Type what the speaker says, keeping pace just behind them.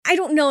I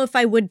don't know if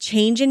I would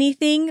change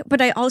anything, but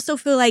I also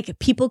feel like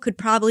people could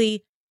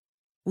probably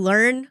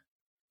learn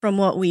from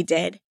what we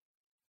did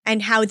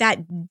and how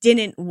that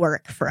didn't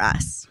work for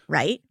us,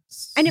 right?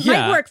 And it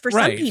might work for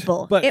some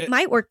people. But it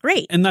might work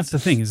great. And that's the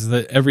thing, is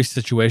that every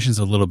situation is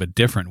a little bit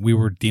different. We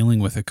were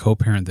dealing with a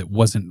co-parent that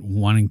wasn't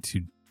wanting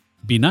to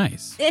be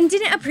nice. And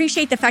didn't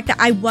appreciate the fact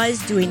that I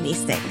was doing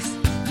these things.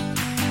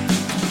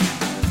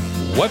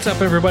 What's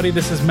up, everybody?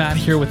 This is Matt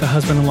here with the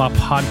Husband-in-Law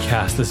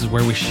Podcast. This is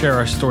where we share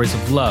our stories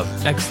of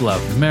love,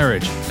 ex-love,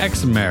 marriage,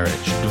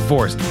 ex-marriage,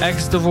 divorce,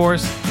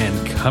 ex-divorce,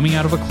 and coming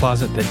out of a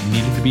closet that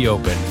needed to be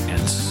open, and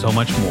so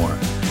much more.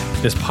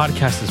 This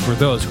podcast is for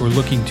those who are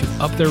looking to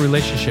up their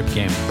relationship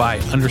game by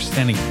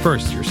understanding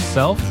first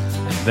yourself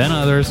and then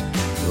others,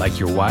 like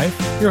your wife,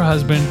 your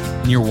husband,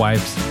 and your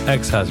wife's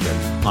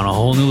ex-husband on a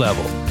whole new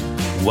level.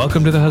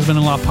 Welcome to the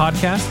Husband-in-Law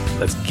Podcast.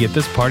 Let's get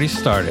this party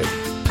started.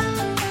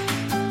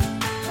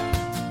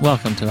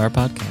 Welcome to our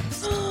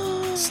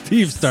podcast.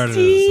 Steve started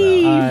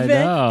us out. I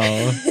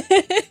know.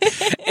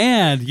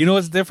 And you know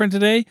what's different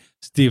today?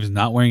 Steve's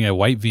not wearing a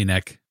white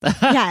V-neck.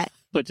 Yeah.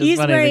 Which is He's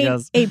funny wearing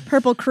because a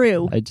purple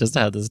crew. I just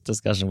had this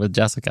discussion with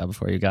Jessica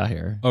before you got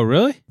here. Oh,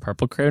 really?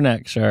 Purple crew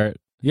neck shirt.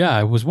 Yeah,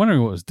 I was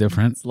wondering what was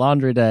different. It's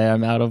laundry day.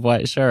 I'm out of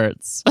white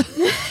shirts.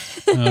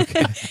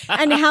 Okay.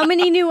 And how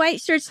many new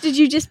white shirts did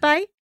you just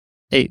buy?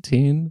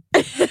 18.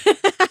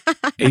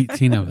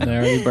 18 of And I them.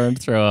 already burned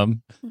through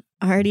them.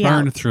 Already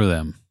Burned out. through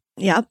them.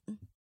 Yep.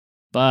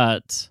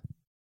 But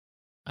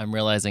I'm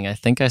realizing I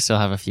think I still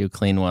have a few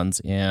clean ones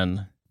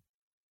in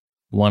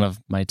one of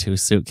my 2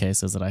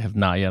 suitcases that I have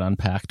not yet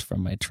unpacked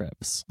from my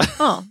trips.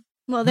 Oh,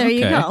 well, there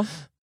you Okay. go.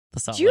 The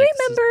Salt Do you Lake-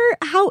 remember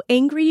how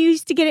angry you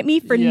used to get at me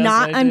for Yes,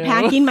 not I do.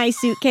 unpacking my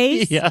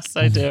suitcase? Yes,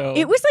 I do.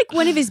 It was like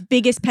one of his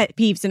biggest pet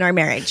peeves in our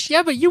marriage.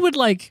 Yeah, but you would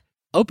like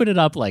open it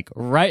up like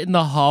right in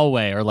the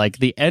hallway or like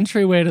the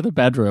entryway to the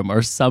bedroom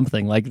or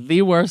something, like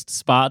the worst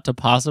spot to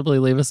possibly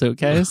leave a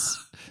suitcase.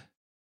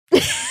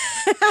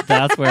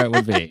 That's where it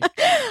would be.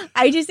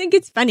 I just think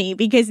it's funny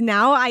because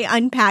now I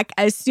unpack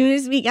as soon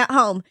as we get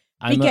home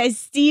because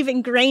Steve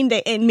ingrained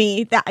it in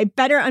me that I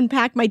better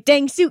unpack my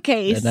dang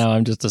suitcase. And now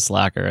I'm just a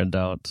slacker and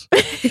don't.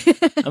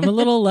 I'm a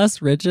little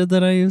less rigid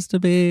than I used to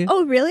be.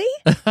 Oh, really?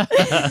 I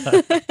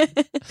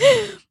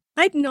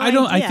had no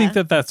idea. I think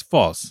that that's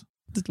false.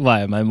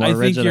 Why am I more I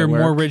rigid? think you're at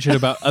work? more rigid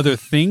about other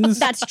things.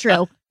 That's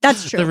true.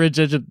 That's true.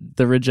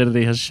 The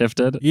rigidity has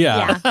shifted.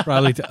 Yeah,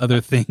 probably to other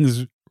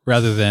things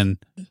rather than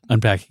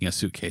unpacking a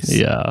suitcase.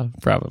 Yeah,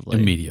 probably.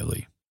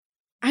 Immediately.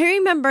 I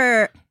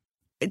remember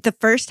the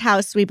first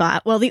house we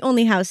bought, well, the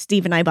only house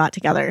Steve and I bought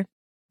together.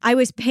 I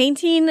was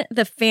painting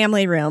the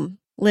family room,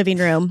 living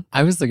room.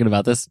 I was thinking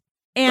about this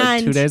And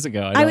like 2 days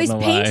ago. I was don't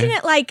know painting why.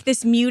 it like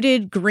this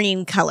muted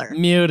green color.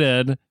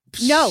 Muted.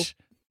 No.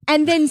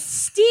 And then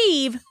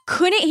Steve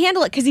couldn't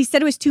handle it because he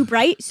said it was too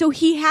bright. So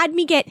he had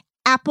me get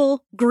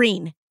apple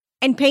green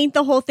and paint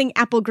the whole thing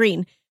apple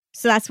green.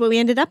 So that's what we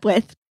ended up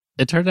with.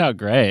 It turned out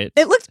great.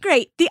 It looked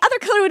great. The other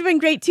color would have been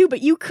great too,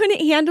 but you couldn't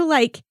handle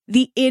like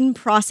the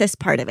in-process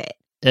part of it.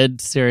 It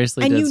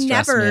seriously And did you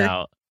stress me never-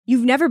 out.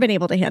 You've never been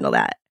able to handle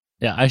that.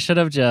 Yeah, I should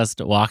have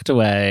just walked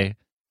away.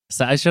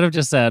 So I should have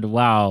just said,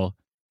 wow,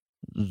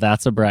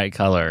 that's a bright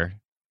color.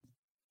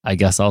 I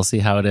guess I'll see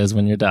how it is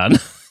when you're done.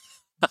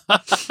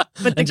 But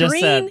the And just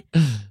green, said-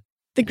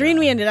 the green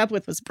we Yeah. ended up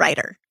with was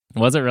brighter.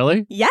 Was it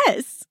really?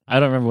 Yes. I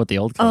don't remember what the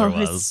old color Oh, it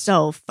was was.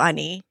 so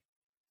funny.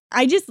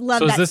 I just love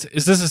So that.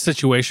 is this a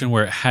situation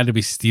where it had to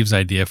be Steve's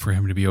idea for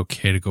him to be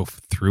okay to go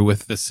through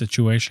with this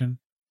situation?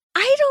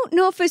 I don't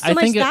know if it's so I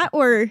much think that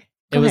or It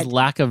Go was ahead.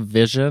 lack of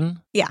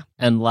vision. Yeah.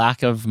 And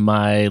lack of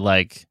my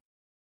like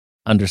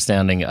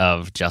understanding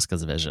of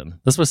Jessica's vision.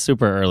 This was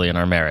super early in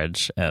our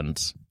marriage,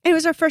 it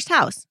was our first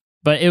house.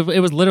 but it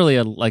was literally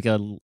It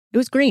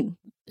was green.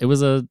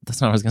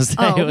 that's not what I was gonna say.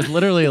 Oh. It was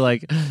literally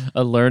like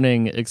a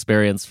learning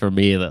experience for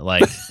me that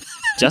like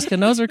Jessica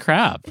knows her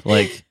crap.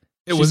 Like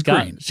It was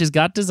got, green. She's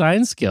got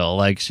design skill.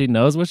 Like she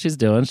knows what she's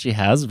doing. She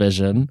has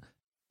vision.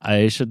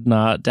 I should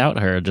not doubt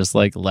her. Just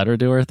like let her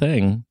do her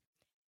thing.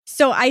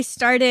 So I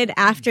started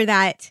after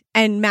that,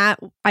 and Matt,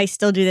 I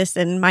still do this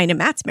in mine and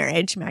Matt's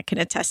marriage. Matt can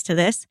attest to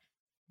this.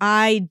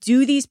 I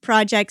do these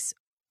projects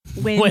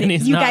when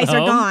he's you not guys are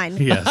home? gone.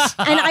 Yes.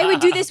 And I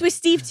would do this with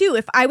Steve too.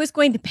 If I was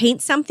going to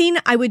paint something,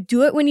 I would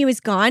do it when he was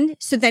gone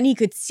so then he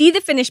could see the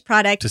finished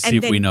product To see and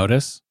if then we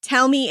notice.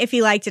 tell me if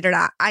he liked it or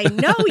not. I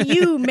know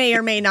you may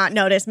or may not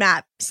notice,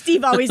 Matt.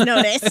 Steve always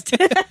noticed.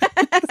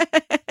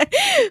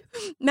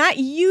 Matt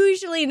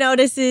usually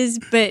notices,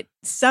 but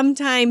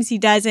sometimes he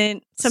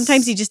doesn't.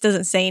 Sometimes he just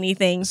doesn't say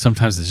anything.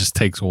 Sometimes it just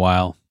takes a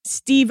while.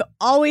 Steve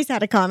always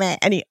had a comment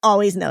and he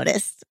always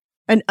noticed.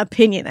 An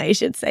opinion, I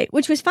should say,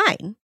 which was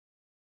fine.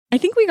 I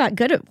think we got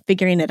good at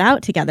figuring it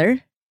out together.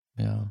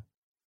 Yeah.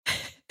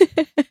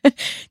 That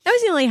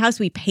was the only house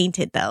we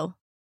painted though.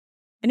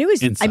 And it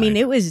was, Inside. I mean,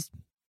 it was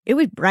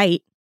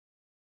bright.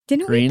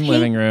 Didn't we Green paint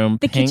living room.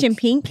 the kitchen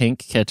pink? Pink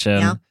kitchen.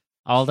 Yeah.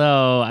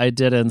 Although I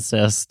did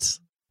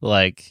insist,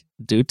 like,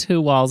 do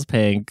 2 walls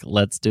pink.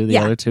 Let's do the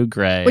Yeah. other 2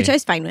 gray. Which I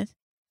was fine with.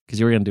 Because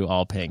you were going to do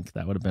all pink.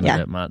 That would have been a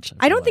bit much.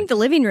 I don't think the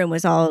living room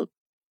was all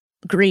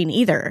green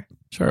either.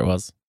 Sure it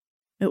was.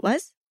 It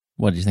was?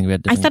 What, do you think we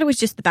had I thought it was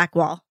just the back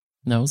wall.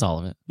 No, it was all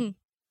of it.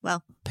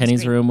 Well,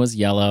 Penny's room was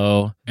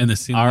yellow. And the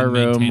ceiling Our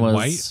room maintained was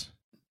white?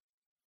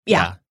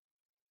 Yeah.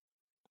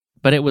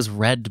 But it was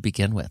red to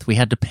begin with. We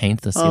had to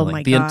paint the ceiling.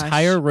 my The gosh.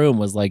 entire room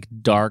was like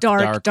dark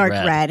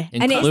red.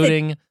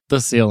 Including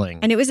the ceiling.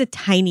 And it was a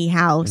tiny It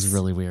house. was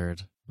really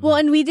weird. Well,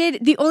 and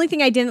the only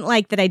thing I didn't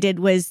like that I did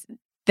was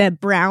the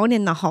brown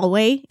in the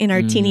hallway, in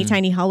our teeny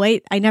tiny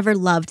hallway. I never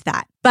loved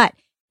that. But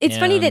it's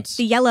funny that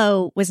the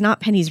yellow was not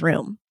Penny's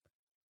room.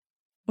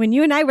 When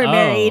you and I were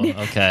married,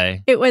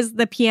 okay. it was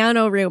the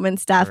piano room and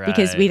stuff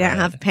because we didn't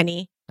have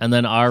Penny. And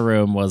then our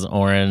room was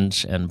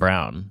orange and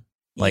brown.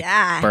 Like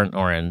burnt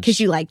orange. Because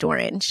you liked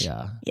orange.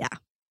 Yeah. Yeah.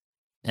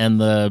 And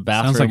the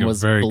bathroom Sounds like a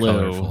was very blue.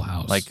 colorful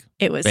house. Like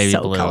it was baby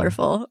so blue.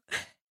 colorful.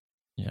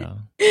 Yeah.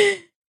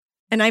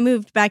 And I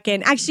moved back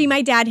in. Actually,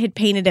 my dad had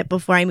painted it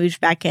before I moved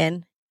back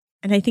in.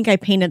 And I think I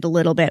painted a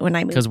little bit when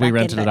I moved back in. Because we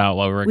rented it out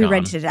while we were gone. We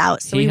rented it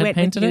out. So He we had went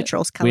with painted it?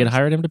 neutrals colors. We had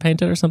hired him to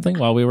paint it or something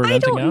while we were I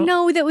renting out? don't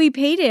know that we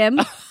paid him.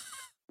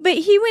 But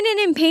he went in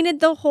and painted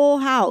the whole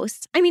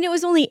house. I mean, it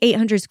was only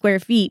 800 square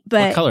feet,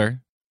 but What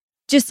color?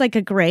 just like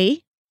a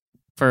gray.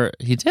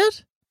 He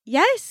did?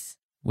 Yes.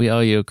 We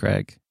owe you,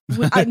 Craig.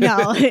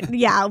 No,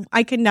 yeah,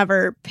 I could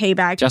never pay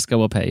back Jessica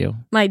will pay you.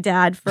 my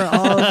dad for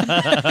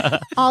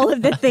all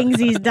of the things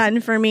he's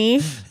done for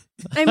me.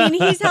 I mean,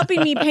 he's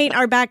helping me paint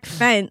our back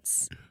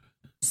fence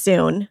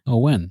soon. Oh,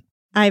 when?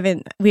 We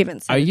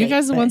haven't. set Are a you date,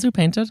 guys the but- ones who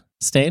painted?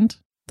 Stained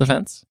the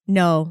fence?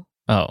 No,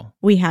 Oh.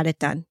 we had it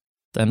done.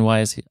 Then why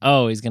is he?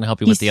 Oh, he's going to help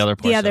you with the other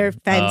portion. The other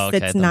fence oh, okay,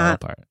 that's the metal not.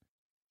 part.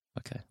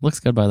 Okay. Looks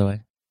good, by the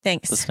way.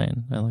 Thanks. The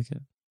stain. I like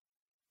it.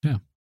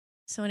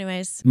 So,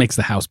 anyways. Makes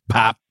the house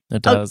pop.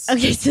 It does.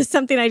 Okay, so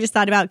something I just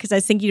thought about because I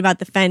was thinking about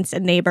the fence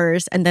and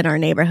neighbors and then our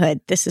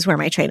neighborhood. This is where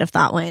my train of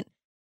thought went.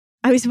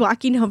 I was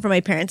walking home from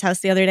my parents' house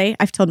the other day.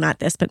 I've told Matt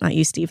this, but not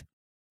you, Steve.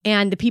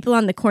 And the people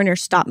on the corner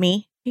stopped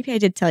me. Maybe I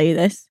did tell you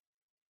this.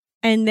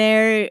 And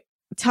they're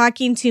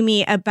talking to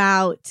me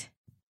about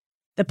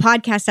the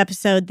podcast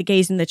episode, The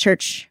Gays in the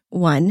Church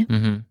one.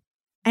 Mm-hmm.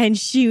 And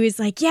she was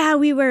like, yeah,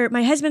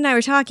 my husband and I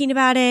were talking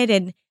about it.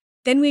 And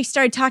then we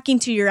started talking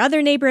to your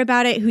other neighbor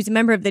about it, who's a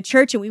member of the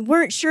church. And we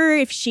weren't sure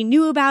if she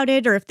knew about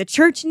it or if the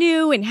church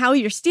knew and how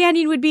your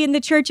standing would be in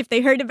the church if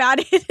they heard about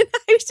it. And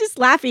I was just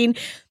laughing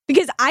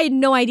because I had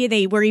no idea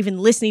they were even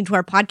listening to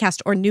our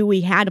podcast or knew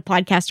we had a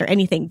podcast or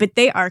anything. But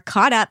they are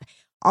caught up.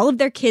 All of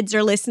their kids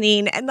are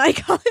listening and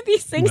like all of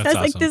these things. That's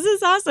I was like, this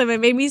is awesome. It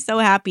made me so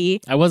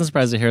happy. I wasn't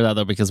surprised to hear that,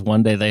 though, because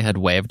one day they had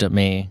waved at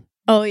me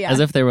Oh, yeah. as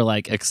if they were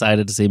like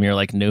excited to see me or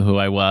like knew who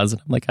I was.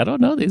 And I'm like, I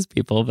don't know these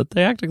people, but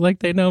they acting like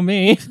they know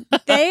me.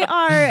 They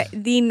are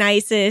the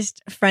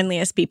nicest,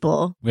 friendliest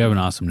people. We have an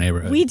awesome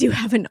neighborhood. We do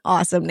have an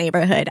awesome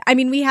neighborhood. I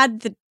mean, we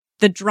had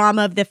the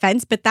drama of the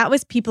fence, but that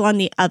was people on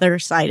the other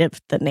side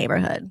of the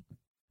neighborhood.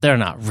 They're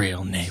not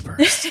real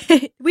neighbors.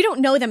 We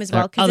don't know them as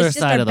well They're because other it's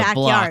just side our of the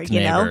backyard, block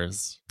you know?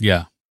 neighbors.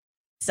 Yeah.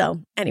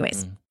 So,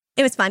 anyways, Mm.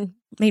 it was fun.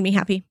 Made me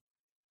happy.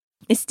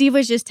 And Steve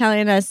was just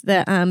telling us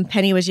that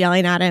Penny was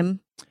yelling at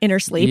him in her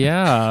sleep.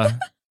 Yeah.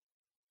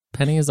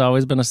 Penny has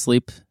always been a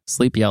sleep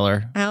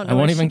yeller. I don't know I won't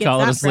where she even gets call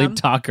it a that sleep from.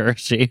 talker.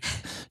 She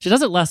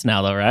does it less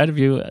now, though, right? Have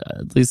you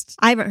at least?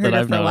 I haven't heard that her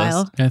I've for a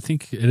while. noticed. I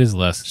think it is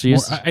less. She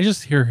used- I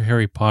just hear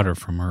Harry Potter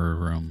from her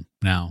room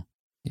now.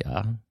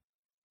 Yeah,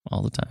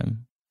 all the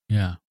time.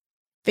 Yeah.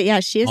 But yeah,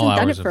 she hasn't All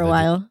done it hours of for a the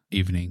while.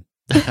 Evening.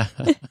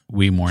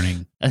 Wee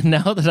morning. And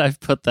now that I've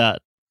put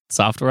that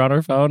software on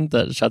her phone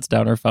that shuts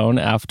down her phone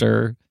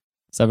after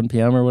 7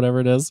 p.m. or whatever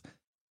it is,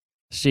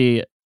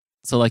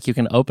 so like you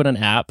can open an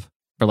app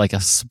for like a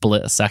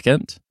split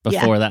second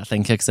before that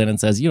thing kicks in and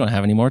says, you don't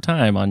have any more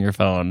time on your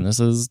phone. This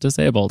is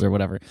disabled or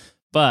whatever.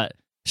 But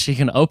she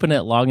can open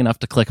it long enough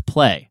to click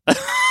play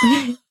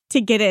To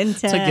get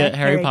into to get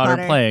Harry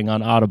Potter playing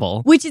on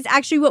Audible. Which is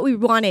actually what we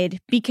wanted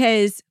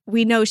because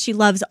we know she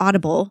loves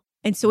Audible.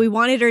 And so we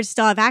wanted her to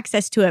still have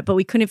access to it, but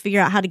we couldn't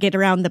figure out how to get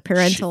around the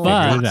parental.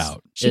 But Figured it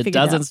out. She It figured it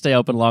out. doesn't stay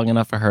open long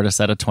enough for her to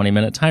set a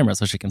 20-minute timer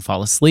so she can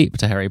fall asleep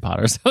to Harry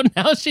Potter. So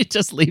now she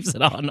just leaves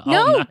it on all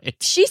No, night.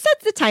 she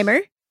sets the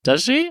timer.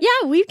 Does she?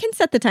 Yeah, we can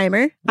set the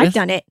timer. I've With-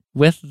 done it.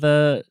 With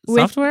the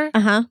software?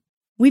 Uh-huh.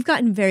 We've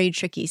gotten very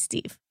tricky,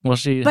 Steve. Well,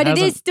 she But it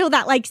hasn't- is still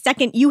that like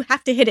second, you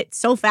have to hit it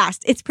so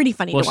fast. It's pretty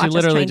funny Well, to watch she us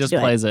literally trying just to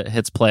do plays it,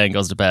 hits play, and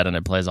goes to bed, and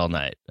it plays all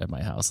night at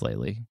my house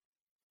lately.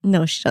 it.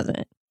 No, she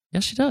doesn't.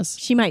 Yes, she does.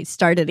 She might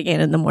start it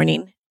again in the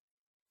morning.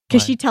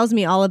 Because Why? she tells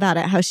me all about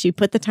it, how she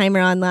put the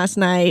timer on last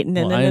night. And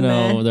then, Well, I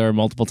know there are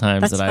multiple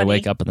times That's that I funny.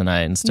 wake up in the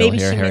night and still Maybe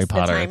hear she Harry missed the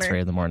Potter at timer. 3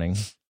 in the morning.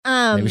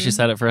 Um, Maybe she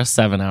set it for a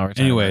 7-hour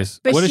timer.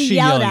 Anyways, but what is she she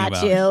yelled yelling at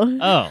about? you.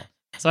 Oh,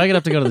 so I get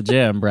up to go to the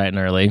gym bright and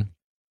early,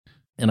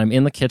 and I'm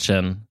in the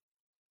kitchen,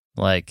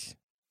 like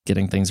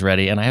getting things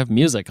ready, and I have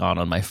music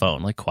on my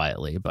phone, like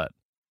quietly,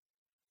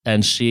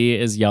 and she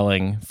is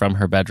yelling from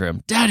her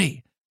bedroom,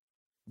 "Daddy!"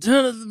 I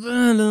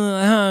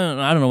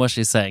don't know what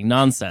she's saying,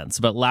 nonsense,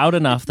 but loud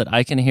enough that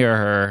I can hear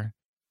her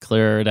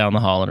clear down the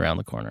hall and around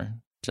the corner,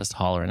 just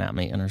hollering at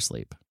me in her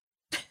sleep.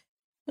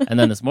 And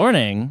then this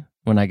morning,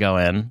 when I go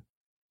in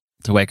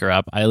to wake her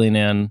up, I lean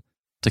in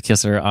to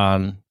kiss her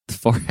on the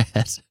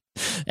forehead,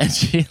 and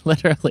she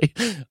literally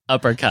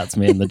uppercuts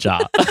me in the jaw.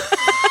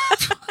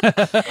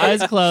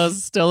 Eyes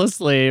closed, still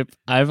asleep.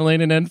 I'm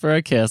leaning in for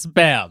a kiss.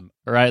 Bam!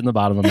 Right in the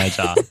bottom of my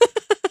jaw.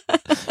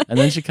 And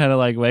then she kind of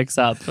like wakes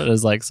up and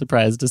is like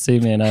surprised to see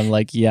me. And I'm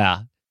like,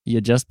 yeah, you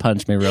just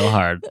punched me real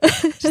hard.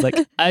 She's like,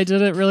 I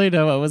didn't really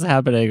know what was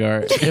happening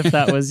or if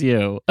that was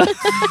you.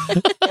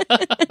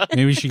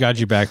 Maybe she got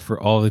you back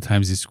for all the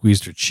times you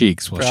squeezed her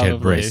cheeks while she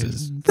had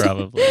braces.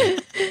 Probably.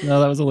 No,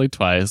 that was only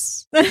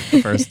twice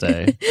the first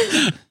day.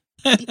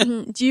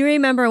 Do you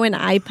remember when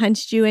I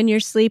punched you in your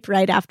sleep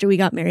right after we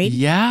got married?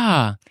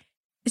 Yeah.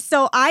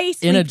 So I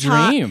sleep In a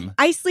dream.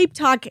 I sleep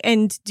talk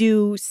and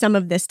do some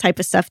of this type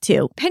of stuff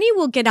too. Penny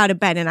will get out of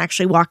bed and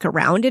actually walk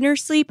around in her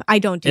sleep. I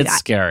don't do It's that.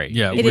 scary.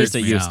 Yeah, it is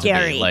It used to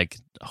scary. be like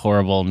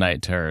horrible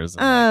night terrors.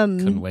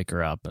 And, couldn't wake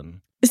her up. And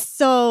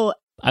So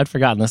I'd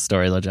forgotten this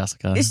story though,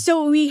 Jessica.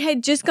 we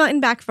had just gotten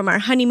back from our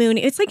honeymoon.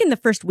 It's like in the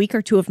first week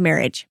or two of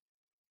marriage.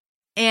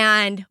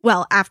 And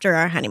well, after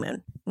our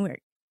honeymoon.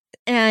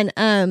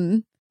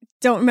 And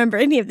don't remember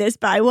any of this,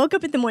 but I woke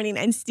up in the morning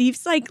and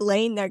Steve's like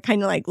laying there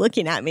kind of like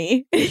looking at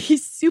me.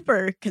 He's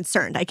super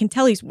concerned. I can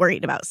tell he's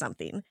worried about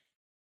something.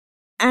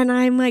 And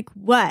I'm like,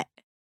 what?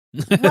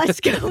 What's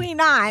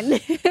going on?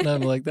 And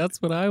I'm like, that's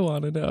what I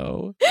want to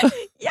know.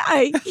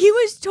 Yeah, he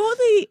was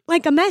totally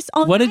like a mess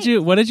all What night.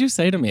 did you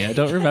say to me? I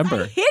don't I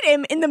remember. hit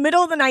him in the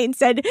middle of the night and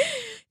said,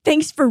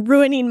 thanks for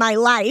ruining my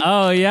life.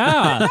 Oh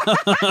yeah.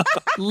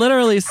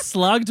 Literally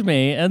slugged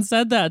me and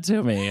said that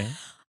to me.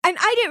 And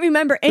I didn't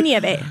remember any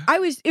of it.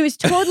 It was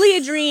totally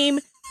a dream.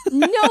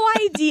 No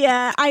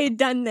idea I had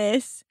done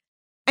this.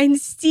 And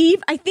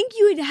Steve, I think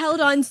you had held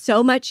on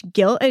so much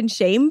guilt and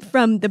shame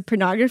from the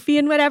pornography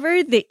and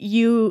whatever that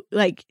you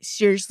like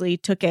seriously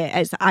took it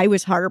as I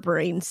was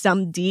harboring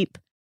some deep,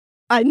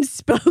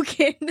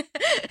 unspoken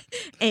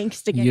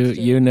angst against you.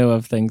 You knew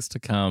of things to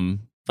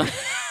come. You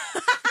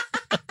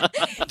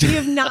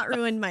have not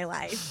ruined my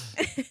life.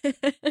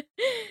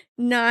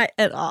 Not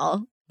at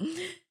all.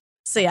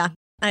 So yeah,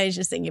 I was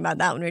just thinking about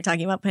that when we were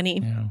talking about Penny.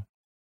 Yeah.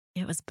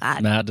 It was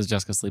bad. Matt, does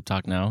Jessica sleep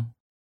talk now?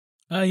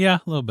 Yeah,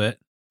 a little bit.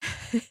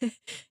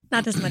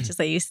 Not as much as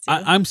I used to.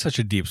 I'm such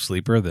a deep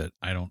sleeper that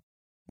I don't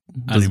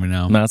even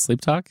know. Matt sleep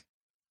talk?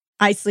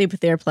 I sleep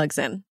with earplugs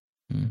in.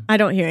 I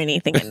don't hear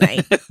anything at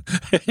night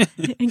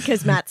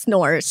because Matt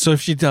snores. So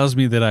if she tells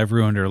me that I've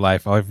ruined her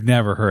life, I've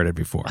never heard it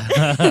before.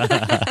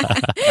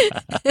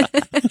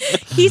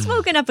 He's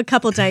woken up a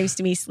couple times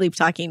to me sleep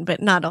talking,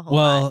 but not a whole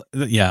lot.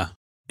 Yeah.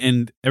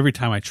 And every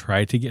time I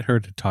try to get her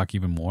to talk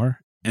even more,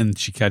 and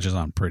she catches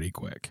on pretty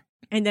quick.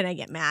 And then I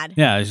get mad.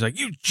 Yeah, she's like,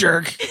 you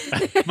jerk.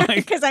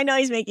 Because I know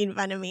he's making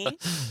fun of me.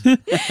 Do you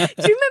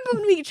remember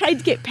when we tried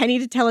to get Penny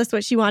to tell us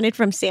what she wanted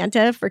from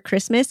Santa for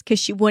Christmas? Because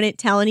she wouldn't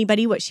tell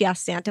anybody what she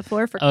asked Santa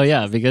for Oh,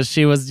 yeah, because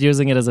she was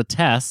using it as a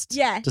test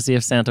to see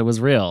if Santa was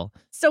real.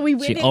 So we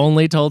went She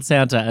only told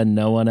Santa and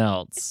no one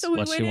else we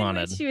what went she in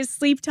wanted. when she was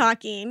sleep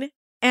talking.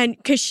 And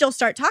because she'll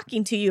start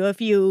talking to you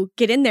if you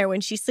get in there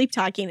when she's sleep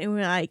talking. And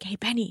we're like, hey,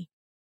 Penny.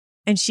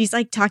 And she's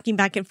like talking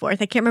back and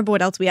forth. I can't remember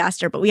what else we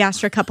asked her, but we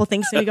asked her a couple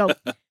things. And we go,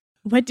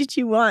 what did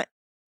you want?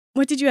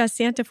 What did you ask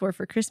Santa for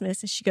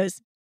Christmas? And she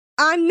goes,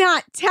 I'm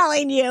not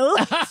telling you.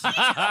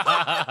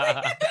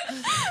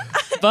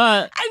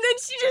 But and then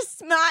she just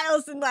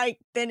smiles and like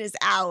then is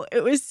out.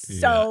 It was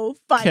so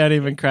funny. can't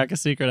even crack a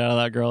secret out of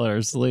that girl in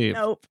her sleep.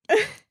 Nope.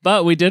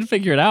 But we did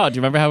figure it out. Do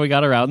you remember how we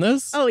got around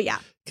this? Oh, yeah.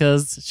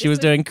 Because she was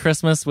doing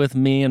Christmas with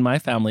me and my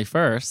family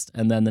first,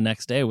 and then the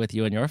next day with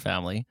you and your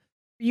family.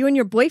 You and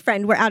your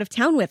boyfriend were out of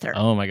town with her.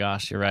 Oh my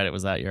gosh, you're right. It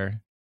was that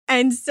year.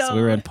 And so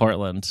we were in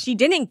Portland. She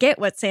didn't get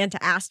what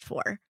Santa asked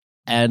for.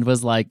 And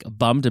was like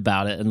bummed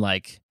about it and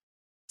like,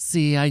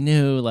 see, I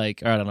knew,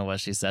 like, or I don't know what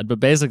she said, but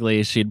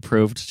basically she'd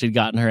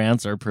gotten her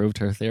answer, proved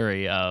her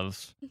theory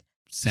of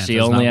Santa's she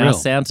only not real.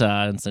 asked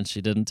Santa, and since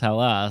she didn't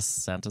tell us,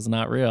 Santa's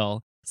not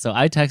real. So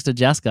I texted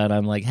Jessica and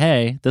I'm like,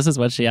 hey, this is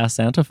what she asked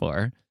Santa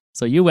for.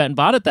 So you went and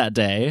bought it that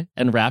day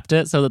and wrapped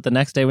it so that the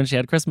next day when she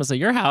had Christmas at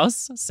your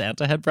house,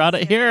 Santa had brought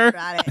it here.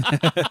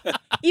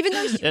 Even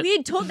though we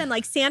had told them,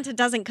 like, Santa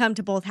doesn't come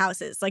to both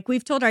houses. Like,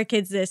 we've told our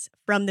kids this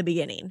from the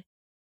beginning.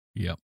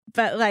 Yep.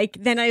 But, like,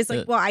 then I was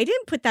like, well, I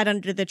didn't put that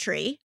under the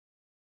tree.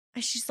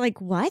 And she's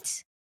like,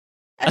 what?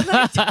 And,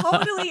 like,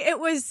 totally, it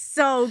was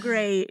so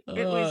great.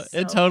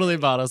 It totally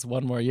bought us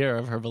one more year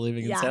of her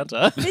believing in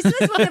Santa. This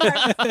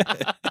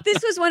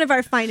was one of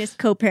our finest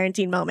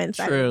co-parenting moments.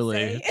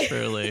 Truly.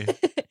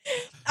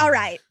 All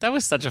right. That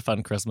was such a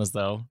fun Christmas,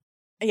 though.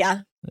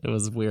 Yeah. It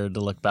was weird to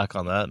look back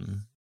on that.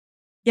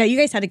 Yeah, you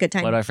guys had a good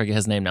time. Why do I forget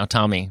his name now?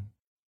 Tommy.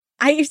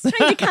 I was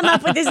trying to come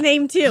up with his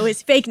name, too.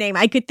 His fake name.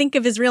 I could think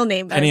of his real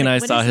name. Penny and I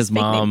saw his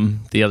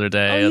mom the other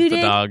day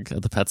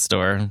at the pet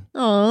store.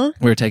 Aw.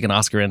 We were taking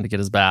Oscar in to get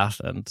his bath,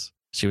 and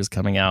she was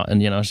coming out,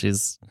 and, you know,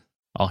 she's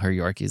all her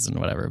Yorkies and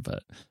whatever,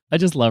 but I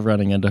just love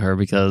running into her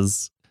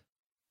because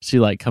she,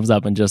 like, comes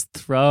up and just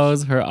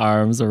throws her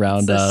arms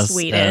around us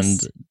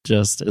sweetest. and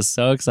just is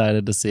so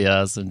excited to see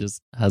us and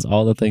just has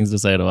all the things to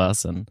say to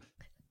us, and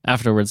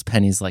Afterwards,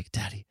 Penny's like,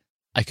 Daddy,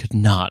 I could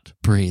not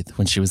breathe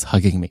when she was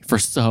hugging me for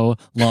so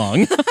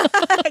long.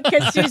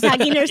 Because she was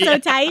hugging her so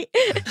tight.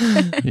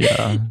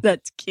 Yeah.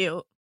 That's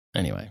cute.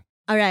 Anyway.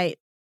 All right.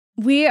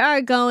 We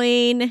are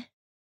going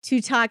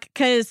to talk,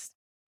 because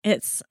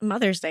it's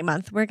Mother's Day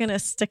month. We're going to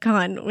stick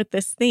on with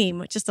this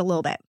theme just a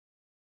little bit.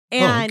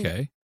 And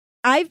okay.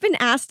 I've been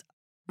asked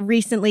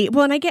recently,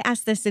 well, and I get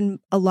asked this in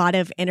a lot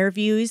of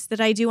interviews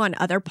that I do on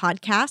other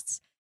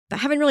podcasts, but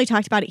haven't really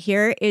talked about it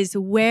here, is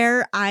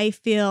where I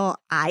feel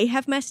I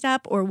have messed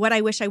up or what I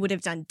wish I would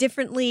have done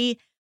differently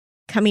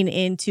coming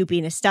into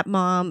being a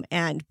stepmom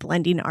and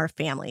blending our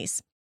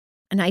families.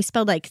 And I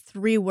spelled like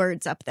 3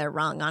 words up there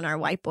wrong on our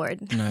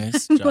whiteboard.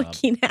 Nice I'm job.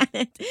 looking at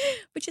it,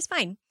 which is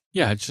fine.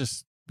 Yeah, it's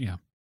just,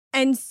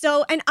 And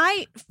so, and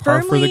I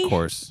par for the firmly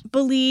course.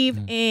 believe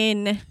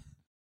in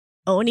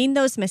owning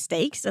those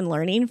mistakes and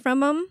learning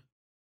from them.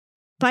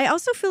 But I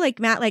also feel like,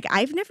 Matt, like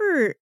I've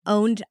never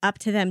owned up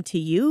to them to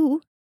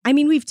you. I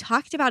mean, we've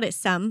talked about it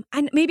some,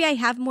 and maybe I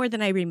have more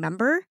than I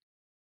remember.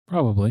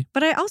 Probably.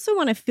 But I also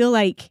want to feel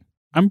like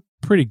I'm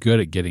pretty good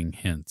at getting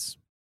hints.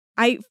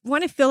 I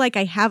want to feel like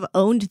I have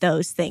owned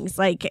those things.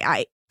 Like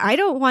I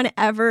don't want to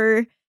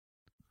ever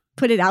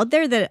put it out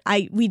there that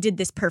we did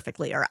this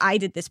perfectly or I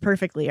did this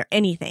perfectly or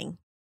anything.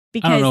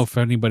 Because I don't know if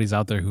anybody's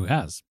out there who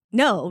has.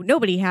 No,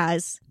 nobody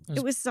has. There's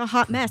It was a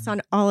hot mess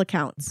on all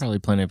accounts. Probably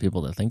plenty of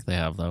people that think they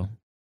have, though.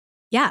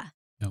 Yeah.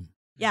 Yep.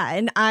 Yeah.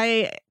 And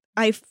I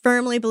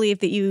firmly believe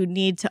that you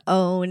need to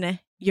own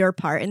your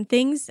part in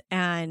things.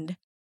 And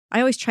I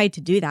always tried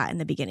to do that in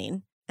the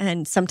beginning.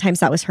 And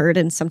sometimes that was heard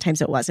and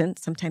sometimes it wasn't.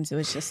 Sometimes it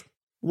was just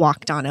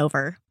walked on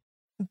over.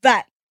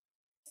 But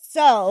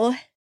so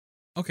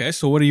Okay,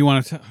 so what do you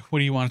want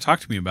to talk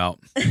to me about?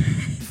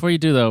 Before you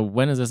do, though,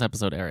 when is this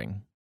episode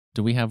airing?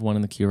 Do we have one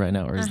in the queue right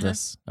now, or is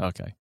this?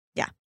 Okay.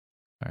 Yeah.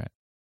 All right.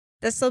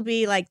 This will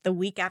be like the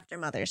week after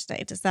Mother's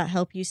Day. Does that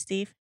help you,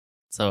 Steve?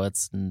 So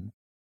it's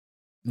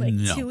Like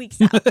No. 2 weeks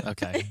out.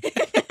 okay.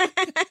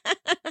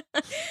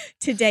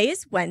 Today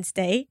is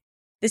Wednesday.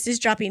 This is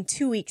dropping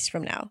 2 weeks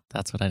from now.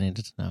 That's what I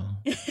needed to know.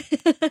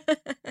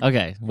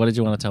 Okay. What did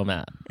you want to tell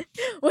Matt?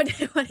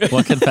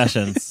 What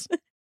confessions?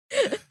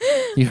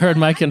 You heard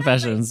my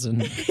confessions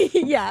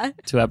Yeah.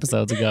 2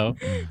 episodes ago.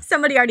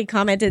 Somebody already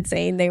commented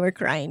saying they were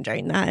crying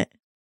during that.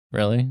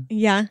 Really?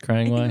 Yeah. I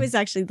Crying think why? it was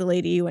actually the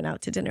lady you went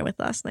out to dinner with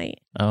last night.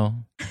 Oh.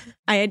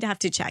 I had to have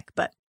to check,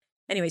 but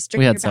anyways,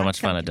 We had so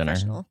much fun at dinner.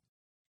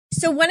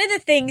 So one of the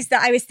things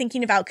that I was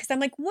thinking about, because I'm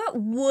like, what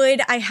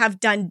would I have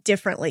done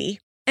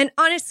differently? And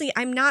honestly,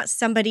 I'm not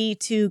somebody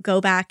to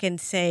go back and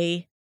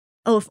say,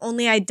 oh, if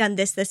only I'd done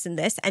this, this, and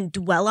this, and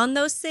dwell on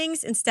those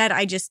things. Instead,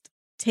 I just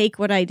take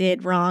what I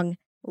did wrong,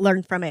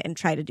 learn from it, and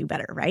try to do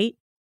better, right?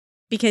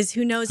 Because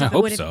who knows I if it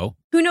hope would have so.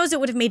 who knows it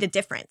would have made a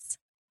difference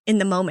in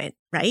the moment,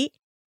 right?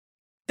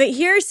 But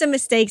here are some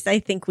mistakes I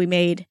think we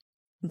made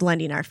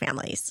blending our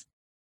families.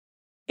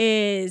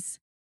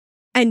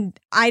 And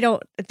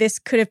this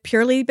could have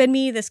purely been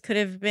me. This could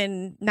have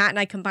been Matt and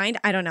I combined.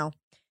 I don't know.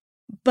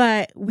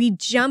 But we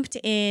jumped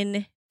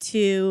in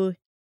to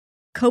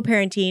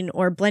co-parenting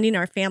or blending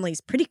our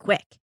families pretty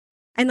quick.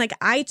 And like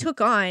I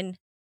took on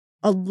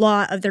a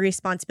lot of the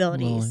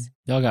responsibilities.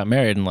 Well, y'all got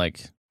married in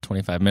like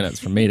 25 minutes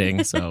from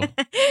meeting, so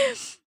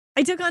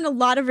I took on a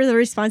lot of the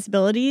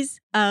responsibilities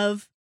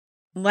of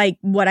like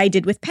what I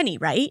did with Penny,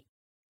 right?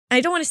 And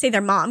I don't want to say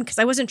their mom because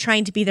I wasn't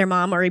trying to be their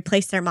mom or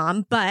replace their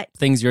mom, but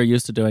things you're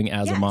used to doing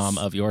as a Yes. mom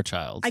of your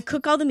child. I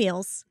cook all the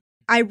meals.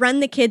 I run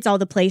the kids all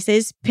the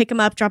places, pick them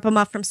up, drop them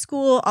off from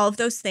school, all of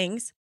those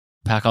things.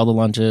 Pack all the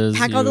lunches.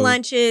 Pack all the you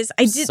lunches.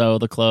 I did, sew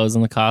the clothes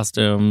and the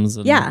costumes.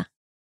 And yeah.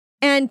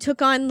 And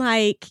took on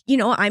like,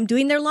 I'm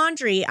doing their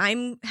laundry.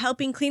 I'm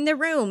helping clean their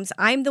rooms.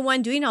 I'm the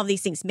one doing all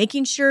these things,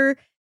 making sure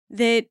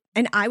that,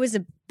 and I was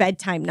a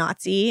bedtime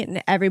Nazi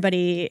and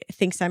everybody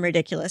thinks I'm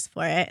ridiculous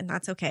for it and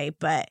that's okay.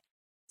 But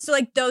so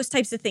like those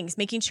types of things,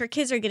 making sure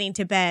kids are getting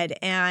to bed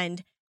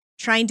and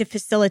trying to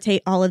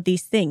facilitate all of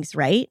these things,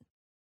 right?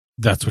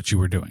 That's what you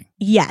were doing.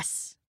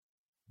 Yes.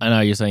 I know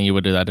you're saying you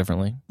would do that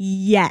differently.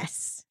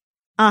 Yes.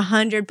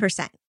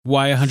 100%.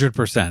 Why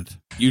 100%?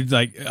 You'd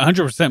like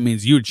 100%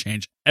 means you would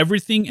change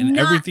everything and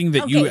Not- everything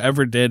that you okay.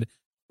 ever did.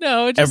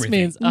 No, it just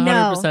Everything. means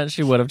 100%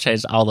 she would have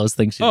changed all those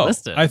things she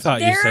listed. I thought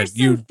you There are said some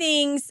you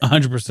things,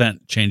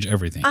 100% change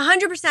everything.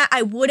 100%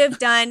 I would have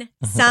done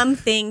some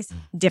things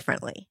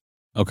differently.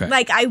 Okay.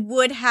 Like I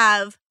would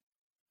have,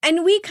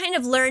 and we kind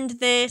of learned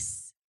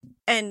this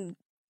and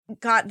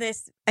got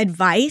this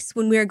advice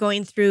when we were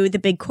going through the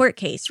big court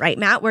case, right,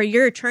 Matt? Where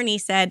your attorney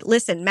said,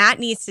 listen, Matt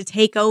needs to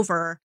take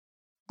over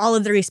all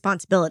of the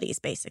responsibilities,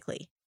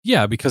 basically.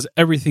 Yeah, because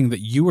everything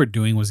that you were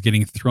doing was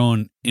getting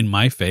thrown in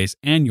my face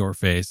and your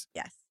face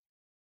Yes.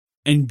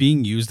 and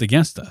being used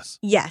against us.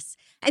 Yes.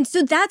 And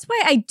so that's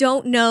why I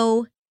don't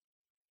know.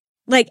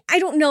 Like, I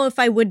don't know if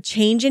I would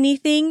change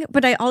anything,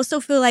 but I also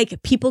feel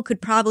like people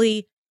could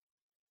probably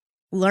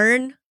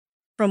learn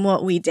from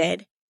what we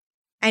did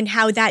and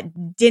how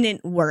that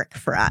didn't work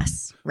for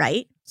us,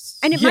 right?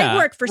 And it might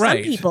work for some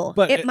people.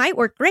 But it might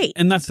work great.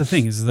 And that's the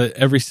thing, is that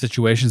every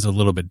situation is a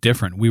little bit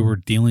different. We were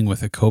dealing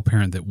with a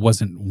co-parent that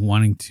wasn't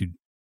wanting to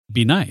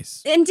be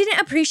nice. And didn't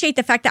appreciate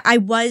the fact that I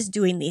was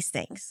doing these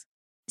things.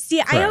 See,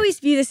 correct. I always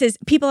view this as,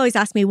 people always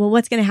ask me, well,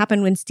 what's going to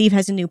happen when Steve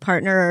has a new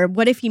partner? Or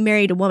what if he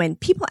married a woman?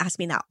 People ask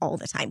me that all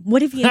the time.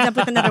 What if he ends up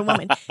with another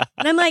woman?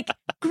 And I'm like,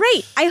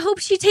 great. I hope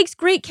she takes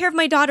great care of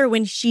my daughter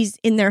when she's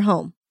in their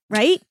home,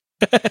 right?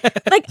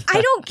 Like,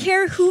 I don't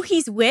care who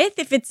he's with,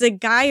 if it's a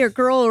guy or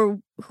girl or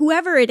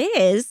whoever it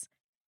is.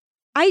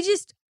 I'm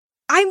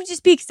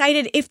just be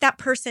excited if that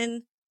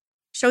person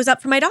shows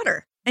up for my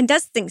daughter and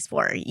does things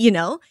for her, you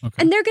know? Okay.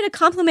 And they're going to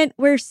compliment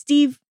where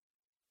Steve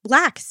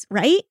lacks,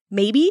 right?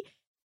 Maybe.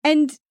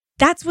 And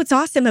that's what's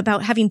awesome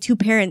about having two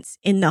parents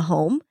in the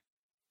home,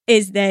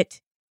 is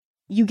that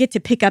you get to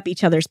pick up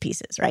each other's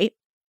pieces, right?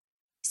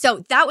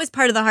 So that was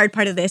part of the hard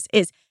part of this,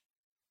 is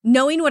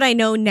knowing what I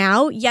know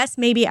now. Yes,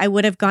 maybe I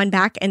would have gone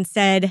back and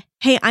said,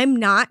 hey, I'm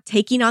not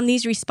taking on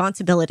these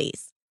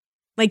responsibilities.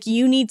 Like,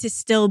 you need to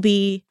still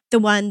be the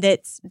one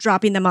that's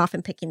dropping them off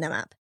and picking them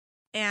up.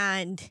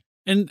 And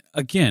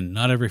again,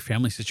 not every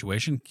family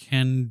situation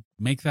can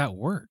make that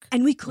work.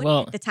 And we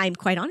couldn't at the time,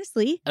 quite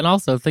honestly. And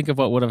also think of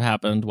what would have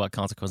happened, what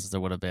consequences there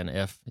would have been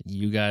if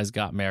you guys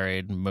got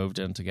married, moved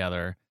in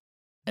together,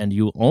 and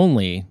you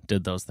only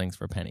did those things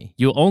for Penny.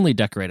 You only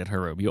decorated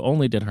her room. You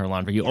only did her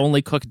laundry. You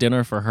only cooked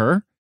dinner for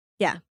her.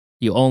 Yeah.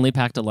 You only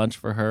packed a lunch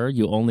for her.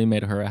 You only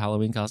made her a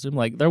Halloween costume.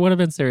 Like, there would have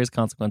been serious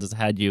consequences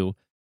had you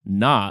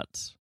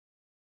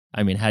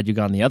had you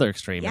gone the other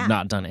extreme and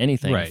not done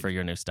anything for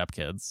your new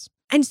stepkids.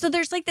 And so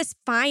there's like this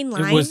fine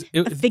line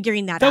of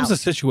figuring that out. That was a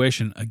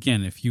situation,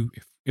 again,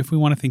 if we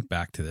want to think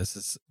back to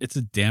this, it's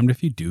a damned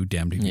if you do,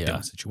 damned if you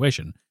don't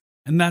situation.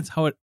 And that's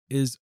how it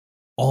is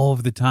all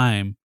of the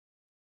time,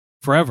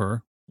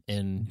 forever,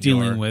 in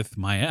dealing with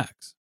my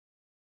ex.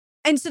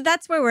 And so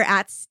that's where we're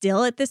at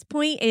still at this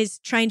point, is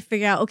trying to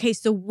figure out, okay,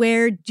 so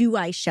where do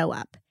I show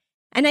up?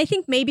 And I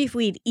think maybe if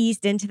we'd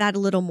eased into that a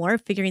little more,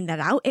 figuring that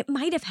out, it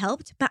might have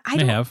helped, but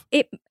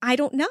I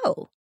don't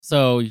know.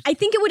 So I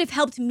think it would have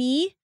helped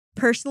me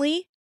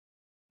personally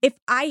if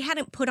I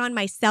hadn't put on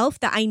myself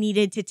that I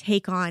needed to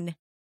take on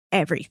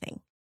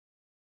everything.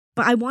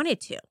 But I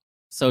wanted to.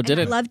 So I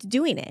loved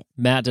doing it.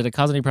 Matt, did it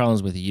cause any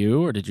problems with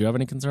you, or did you have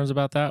any concerns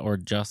about that, or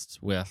just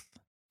with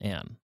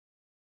Anne?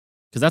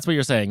 Because that's what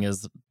you're saying,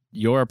 is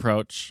your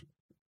approach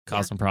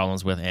caused some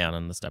problems with Anne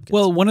and the stepkids.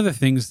 Well, one of the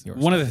things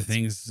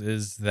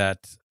is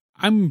that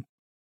I'm,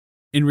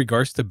 in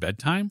regards to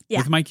bedtime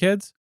with my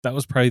kids, that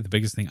was probably the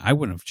biggest thing I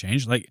wouldn't have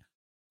changed. Like,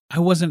 I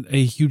wasn't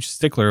a huge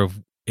stickler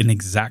of an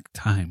exact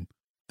time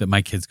that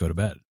my kids go to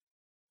bed.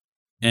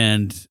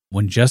 And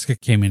when Jessica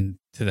came into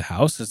the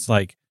house, it's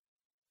like,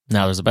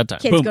 now there's a bedtime.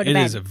 Kids boom, go to it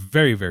bed. is a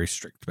very, very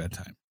strict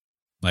bedtime.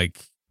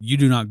 Like, you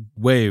do not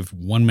wave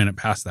 1 minute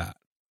past that.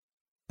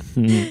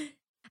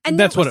 And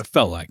that's what it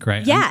felt like,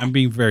 right? Yeah. I'm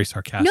being very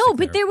sarcastic. No,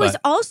 but there was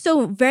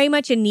also very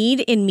much a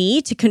need in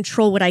me to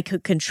control what I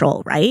could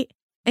control, right?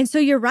 And so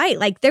you're right.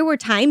 Like, there were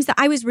times that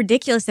I was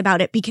ridiculous about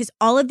it because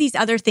all of these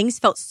other things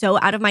felt so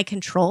out of my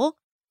control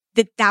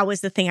that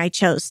was the thing I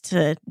chose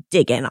to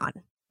dig in on.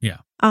 Yeah.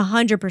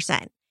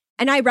 100%.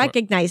 And I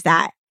recognize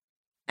that.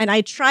 And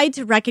I tried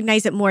to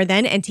recognize it more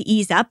then and to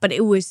ease up, but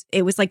it was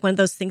like one of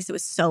those things that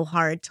was so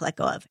hard to let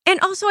go of. And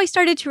also I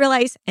started to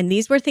realize, and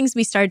these were things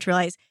we started to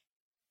realize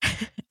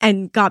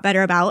and got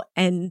better about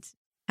and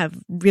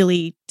have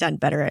really done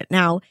better at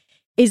now,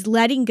 is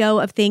letting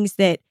go of things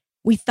that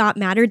we thought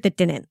mattered that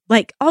didn't.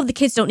 Like, all of the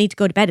kids don't need to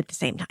go to bed at the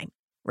same time,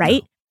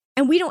 right? No.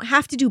 And we don't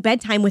have to do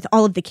bedtime with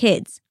all of the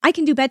kids. I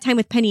can do bedtime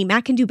with Penny.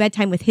 Matt can do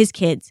bedtime with his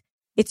kids.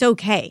 It's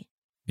okay.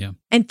 Yeah.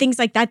 And things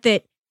like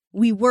that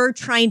we were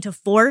trying to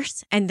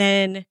force and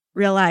then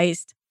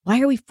realized,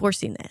 why are we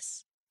forcing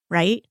this?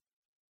 Right?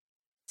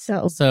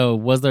 So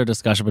was there a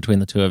discussion between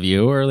the two of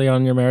you early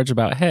on in your marriage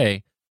about,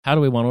 hey, how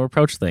do we want to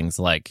approach things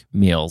like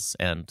meals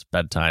and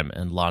bedtime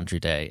and laundry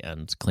day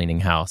and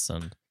cleaning house?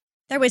 And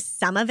there was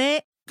some of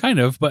it. Kind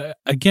of, but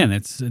again,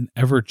 it's an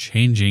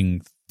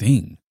ever-changing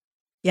thing.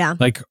 Yeah.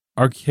 Like,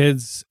 our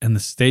kids and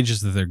the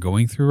stages that they're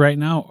going through right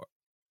now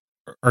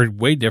are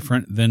way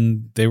different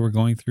than they were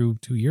going through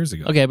 2 years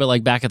ago. Okay, but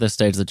like back at this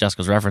stage that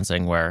Jessica's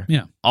referencing, where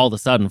all of a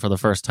sudden, for the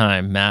first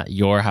time, Matt,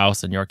 your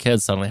house and your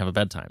kids suddenly have a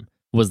bedtime.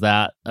 Was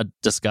that a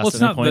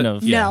discussing point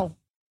of... No.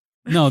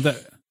 No,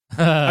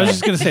 I was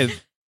just going to say,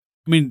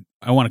 I mean,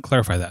 I want to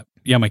clarify that.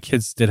 Yeah, my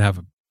kids did have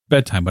a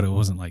bedtime, but it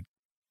wasn't like...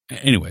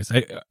 Anyways,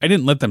 I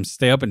didn't let them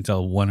stay up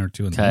until 1 or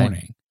 2 in the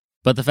morning.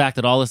 But the fact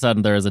that all of a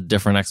sudden there is a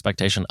different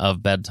expectation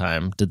of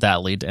bedtime, did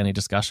that lead to any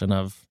discussion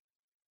of...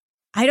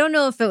 I don't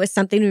know if it was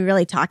something we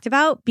really talked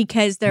about,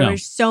 because there were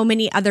so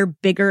many other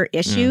bigger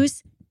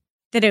issues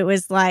that it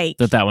was like...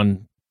 That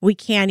one... We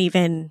can't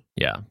even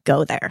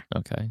go there.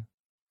 Okay.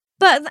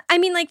 But, I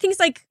mean, like, things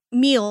like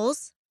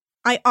meals,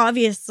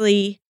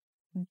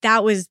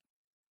 that was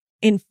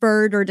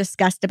inferred or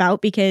discussed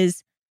about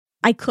because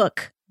I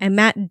cook and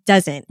Matt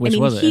doesn't. Which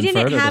was it,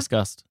 inferred or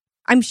discussed?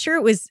 I'm sure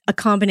it was a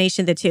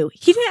combination of the two.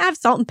 He didn't have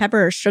salt and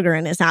pepper or sugar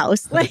in his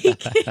house. Like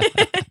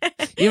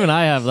Even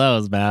I have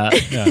those,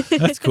 Matt. Yeah,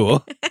 that's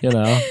cool. You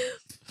know,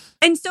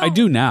 And so I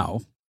do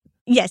now.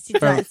 Yes, he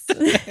does.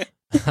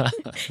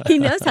 He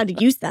knows how to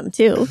use them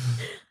too.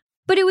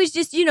 But it was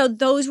just,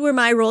 those were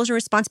my roles and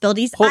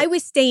responsibilities. I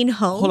was staying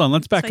home. Hold on,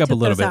 let's back so I up a took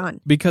little those bit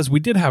on. because we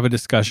did have a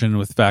discussion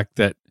with the fact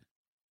that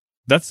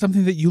that's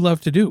something that you love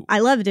to do. I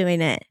love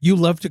doing it. You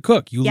love to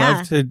cook. You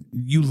Yeah.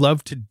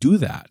 love to do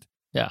that.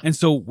 Yeah. And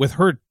so with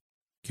her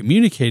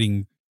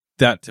communicating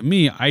that to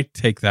me, I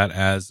take that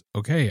as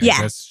okay. I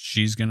Yeah. guess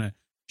she's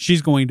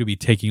going to be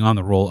taking on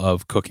the role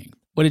of cooking.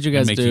 what did you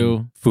guys and making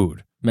do,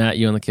 food. Matt,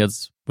 you and the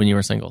kids, when you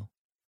were single?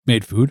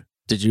 Made food.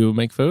 Did you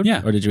make food?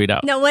 Yeah. Or did you eat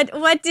out? No,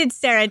 what did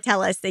Sarah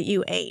tell us that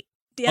you ate?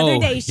 The other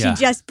day, she yeah.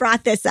 just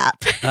brought this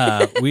up.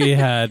 We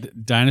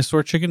had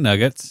dinosaur chicken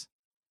nuggets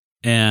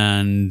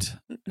and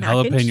Mac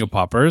and jalapeno cheese.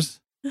 poppers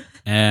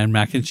and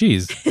mac and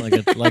cheese.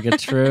 like a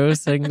true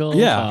single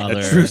Yeah, father.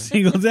 a true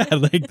single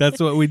dad. Like that's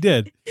what we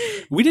did.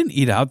 We didn't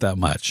eat out that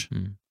much.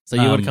 So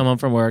you would come home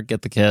from work,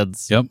 get the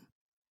kids, Yep.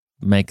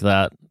 make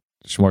that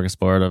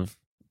smorgasbord of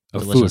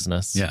Of food.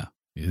 deliciousness. Yeah,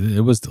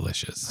 it was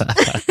delicious.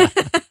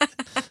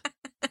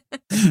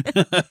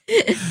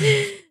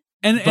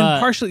 and But-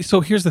 partially,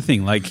 so here's the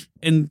thing, like,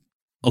 and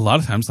a lot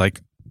of times,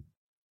 like,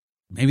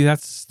 maybe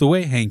that's the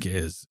way Hank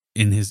is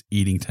in his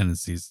eating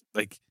tendencies.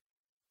 Like,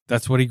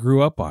 that's what he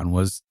grew up on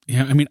was,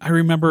 I mean, I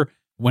remember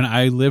when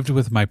I lived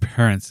with my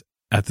parents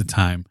at the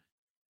time,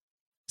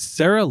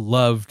 Sarah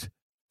loved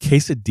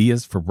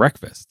quesadillas for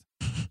breakfast.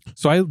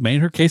 So I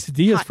made her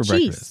quesadillas Hot for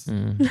cheese.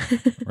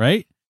 breakfast,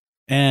 right?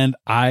 And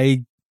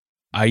I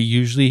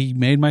usually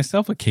made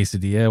myself a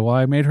quesadilla while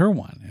I made her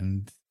one.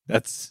 And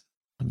that's,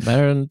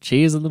 Better than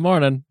cheese in the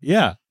morning.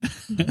 yeah.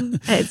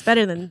 It's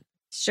better than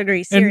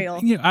sugary cereal.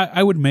 And,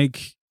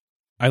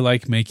 I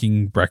like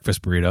making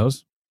breakfast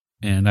burritos,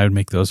 and I would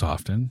make those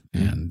often,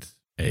 and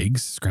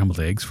eggs, scrambled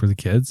eggs for the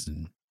kids,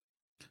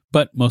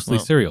 but mostly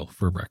Well- cereal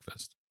for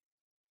breakfast.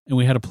 And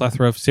we had a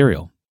plethora of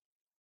cereal.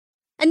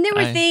 And there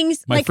were I-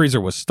 things My like freezer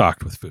was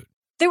stocked with food.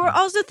 there were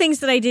also things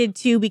that I did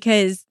too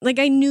because like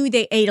I knew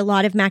they ate a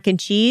lot of mac and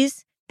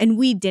cheese and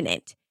we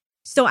didn't.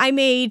 So I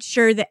made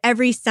sure that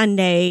every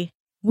Sunday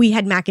we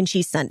had mac and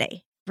cheese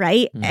Sunday,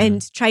 right? Mhm.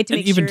 And tried to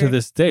And make even sure to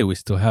this day, we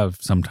still have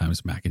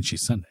sometimes mac and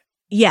cheese Sunday.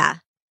 Yeah.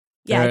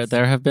 Yeah. it's-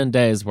 There have been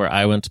days where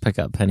I went to pick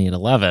up Penny at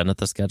 11 at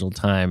the scheduled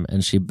time,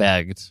 and she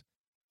begged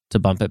to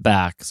bump it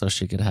back so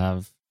she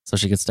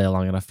could stay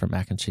long enough for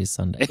mac and cheese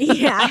Sunday.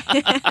 Yeah.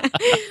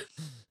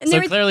 And So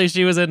there were clearly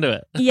she was into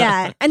it.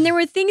 yeah. And there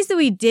were things that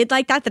we did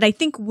like that I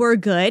think were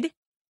good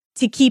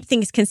to keep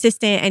things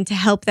consistent and to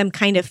help them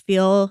kind of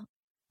feel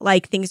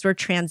like things were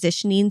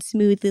transitioning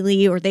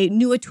smoothly or they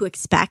knew what to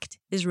expect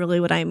is really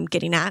what I'm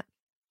getting at.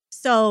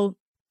 So,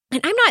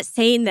 and I'm not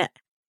saying that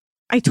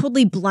I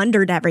totally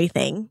blundered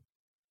everything,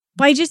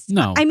 but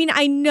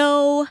I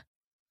know,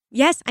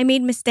 yes, I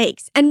made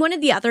mistakes. And one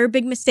of the other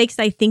big mistakes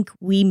I think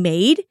we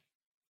made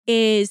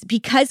is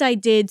because I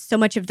did so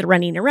much of the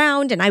running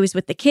around and I was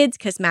with the kids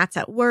because Matt's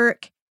at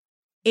work,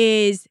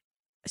 is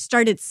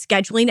started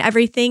scheduling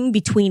everything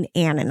between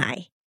Anne and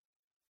I.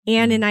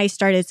 Anne and I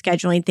started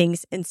scheduling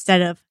things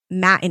instead of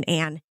Matt and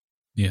Anne.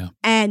 Yeah.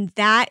 And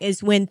that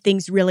is when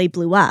things really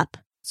blew up.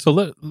 So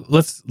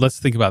let's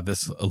think about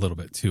this a little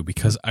bit too,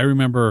 because I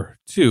remember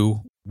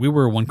too, we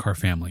were a one-car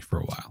family for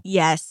a while.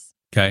 Yes.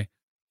 Okay.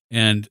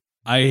 And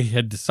I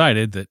had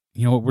decided that,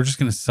 you know what, we're just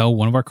going to sell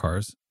one of our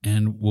cars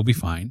and we'll be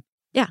fine.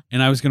 Yeah.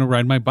 And I was going to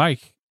ride my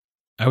bike.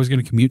 I was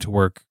going to commute to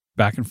work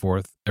back and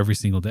forth every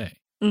single day.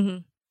 Mm-hmm.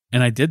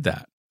 And I did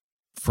that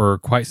for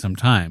quite some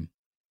time.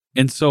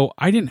 And so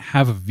I didn't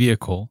have a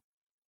vehicle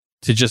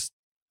to just,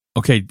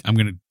 okay, I'm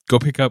going to go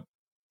pick up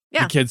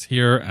Yeah. the kids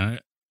here.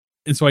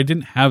 And so I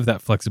didn't have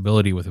that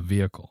flexibility with a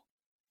vehicle.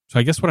 So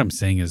I guess what I'm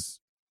saying is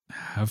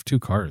have two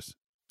cars.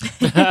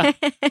 I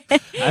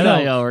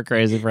thought y'all were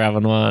crazy for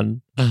having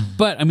one.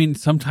 But I mean,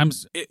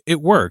 sometimes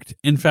it worked.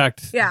 In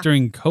fact, Yeah.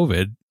 during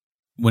COVID,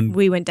 when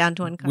We went down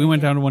to one car. we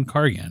went again. down to one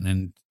car again,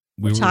 and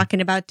we We're were talking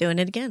about doing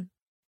it again.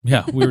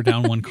 yeah, we were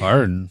down one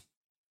car, and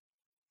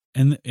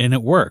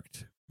it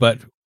worked. But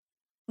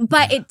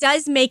But it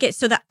does make it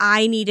so that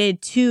I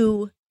needed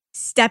to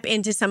step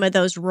into some of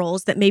those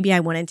roles that maybe I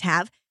wanted to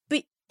have.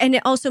 And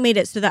it also made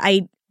it so that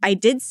I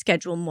did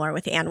schedule more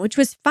with Anne, which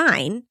was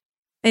fine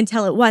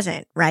until it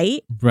wasn't,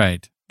 right?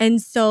 right,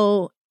 And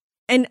so,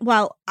 and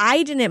while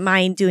I didn't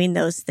mind doing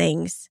those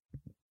things,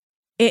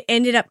 it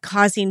ended up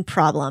causing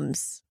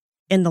problems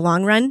in the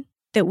long run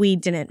that we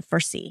didn't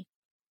foresee.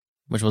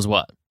 Which was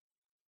what?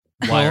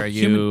 Why Well, are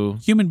you...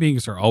 Human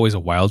beings are always a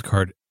wild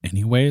card,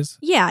 anyways.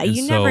 Yeah, And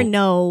you so- never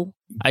know.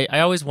 I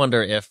always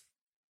wonder if,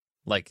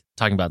 like,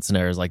 talking about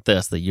scenarios like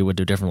this, that you would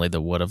do differently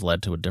that would have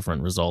led to a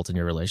different result in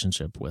your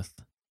relationship with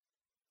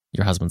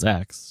your husband's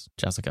ex,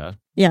 Jessica.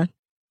 Yeah.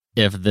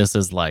 If this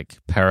is, like,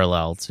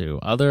 parallel to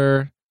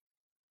other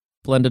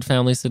blended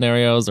family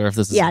scenarios, or if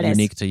this is Yeah, it is.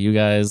 unique to you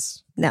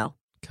guys. No,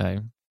 Okay.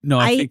 No,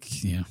 I I-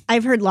 think yeah.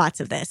 I've heard lots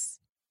of this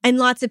and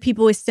lots of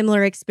people with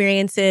similar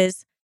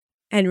experiences.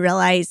 and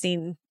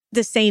realizing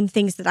the same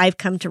things that I've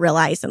come to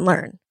realize and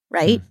learn,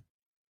 right?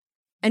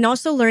 And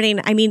also learning,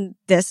 I mean,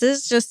 this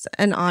is just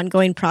an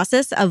ongoing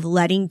process of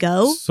letting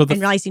go and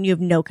realizing you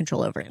have no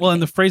control over it. Well,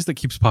 and the phrase that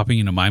keeps popping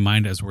into my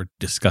mind as we're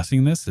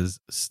discussing this is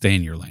stay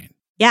in your lane.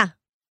 Yeah.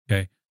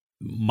 Okay.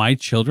 My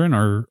children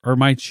are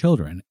my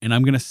children, and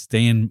I'm going to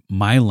stay in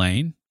my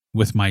lane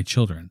with my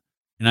children.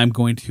 And I'm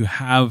going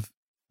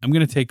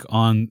to take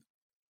on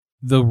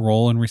the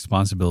role and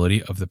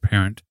responsibility of the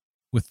parent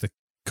with the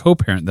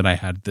co-parent that I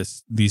had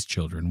these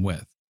children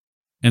with.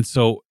 And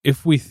so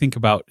if we think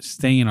about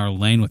staying in our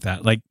lane with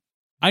that, like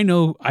I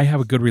know I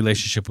have a good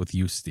relationship with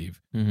you, Steve.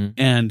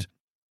 And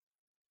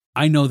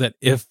I know that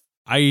if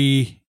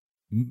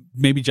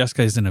maybe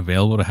Jessica isn't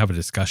available to have a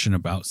discussion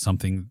about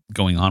something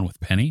going on with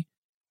Penny,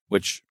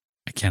 which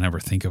I can't ever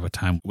think of a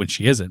time when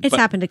she isn't. It's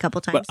happened a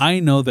couple times. But I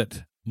know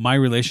that my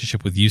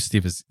relationship with you,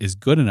 Steve, is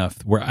good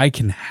enough where I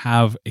can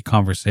have a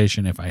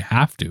conversation if I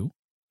have to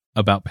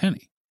about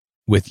Penny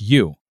with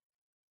you.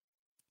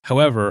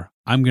 However,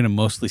 I'm going to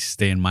mostly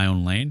stay in my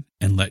own lane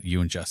and let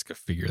you and Jessica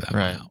figure that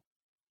one out.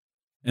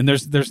 And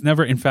there's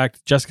never, in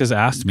fact, Jessica's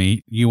asked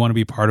me, you want to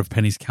be part of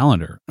Penny's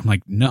calendar? I'm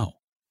like, no,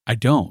 I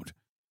don't.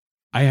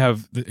 I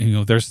have,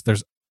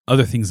 there's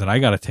other things that I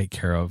got to take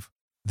care of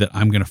that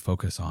I'm going to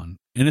focus on.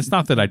 And it's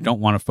not that I don't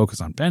want to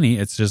focus on Penny.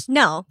 It's just,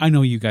 no, I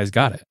know you guys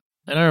got it.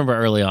 And I remember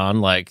early on,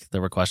 like,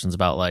 there were questions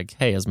about, like,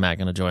 hey, is Matt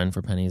going to join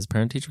for Penny's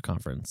parent-teacher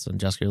conference? And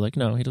Jessica, you're like,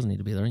 no, he doesn't need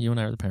to be there. You and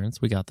I are the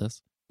parents. We got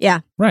this. Yeah.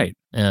 Right.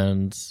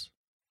 And,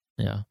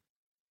 yeah.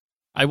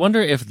 I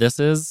wonder if this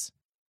is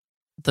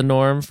the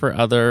norm for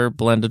other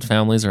blended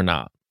families or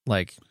not.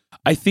 Like,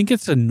 I think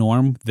it's a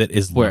norm that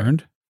is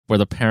learned. Where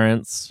the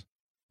parents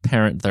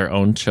parent their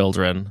own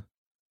children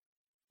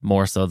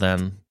more so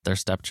than their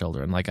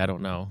stepchildren. Like, I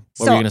don't know.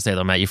 What were you going to say,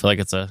 though, Matt? You feel like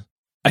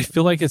I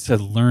feel like it's a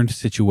learned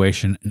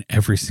situation in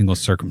every single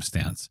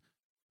circumstance.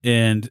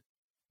 And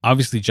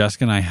obviously,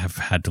 Jessica and I have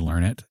had to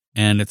learn it,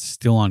 and it's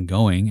still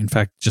ongoing. In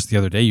fact, just the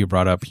other day, you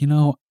brought up,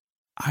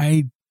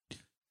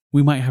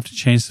 we might have to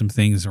change some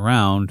things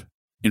around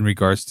in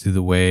regards to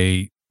the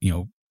way,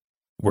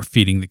 we're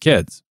feeding the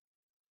kids.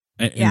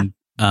 And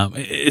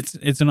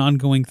it's an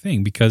ongoing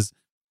thing because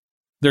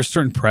there's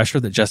certain pressure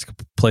that Jessica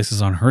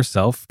places on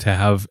herself to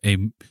have a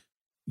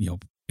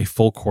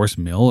full course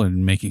meal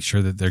and making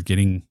sure that they're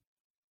getting.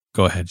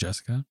 Go ahead,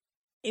 Jessica.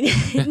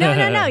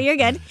 No, you're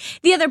good.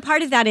 The other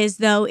part of that is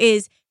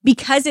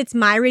because it's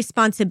my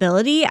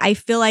responsibility, I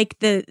feel like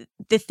the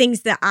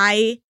things that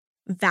I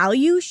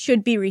value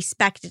should be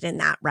respected in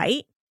that,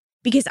 right?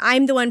 Because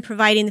I'm the one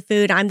providing the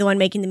food, I'm the one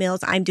making the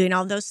meals, I'm doing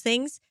all those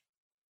things.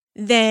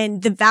 Then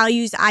the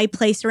values I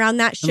place around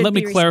that should be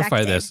respected. Let me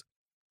clarify this.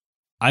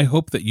 I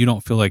hope that you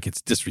don't feel like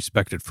it's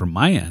disrespected from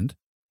my end.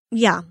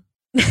 Yeah.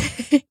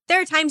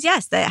 There are times,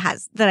 yes, that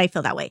I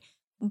feel that way.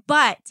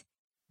 But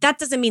that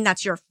doesn't mean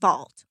that's your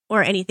fault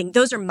or anything.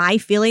 Those are my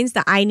feelings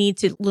that I need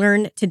to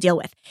learn to deal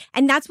with.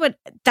 And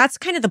that's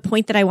kind of the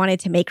point that I wanted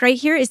to make right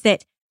here is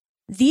that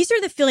these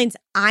are the feelings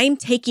I'm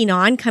taking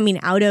on coming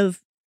out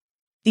of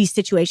these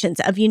situations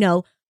of,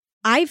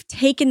 I've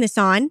taken this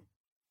on.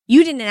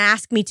 You didn't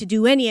ask me to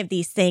do any of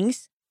these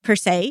things per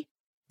se.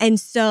 And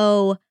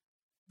so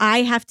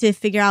I have to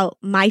figure out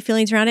my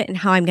feelings around it and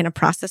how I'm going to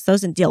process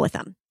those and deal with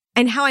them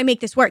and how I make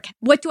this work.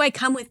 What do I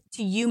come with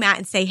to you, Matt,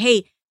 and say,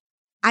 hey,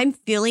 I'm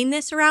feeling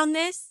this around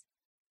this.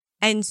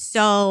 And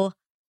so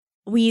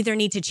we either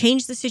need to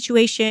change the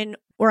situation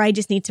or I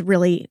just need to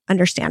really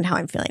understand how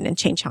I'm feeling and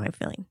change how I'm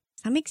feeling.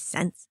 Does that make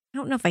sense? I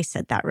don't know if I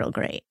said that real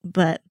great,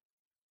 but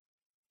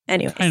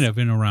anyways. Kind of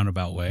in a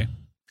roundabout way.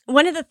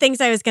 One of the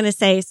things I was going to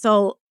say,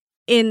 so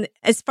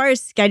as far as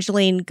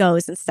scheduling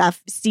goes and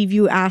stuff, Steve,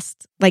 you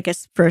asked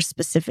for a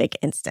specific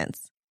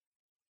instance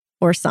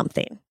or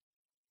something.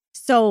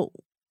 So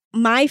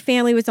my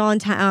family was all in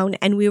town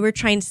and we were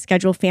trying to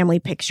schedule family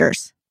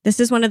pictures. This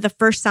is one of the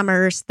first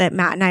summers that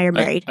Matt and I are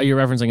married. Are you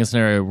referencing a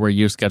scenario where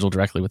you scheduled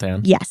directly with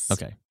Anne? Yes.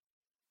 Okay.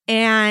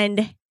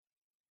 And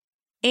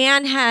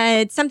Anne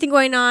had something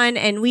going on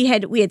and we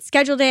had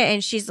scheduled it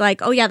and she's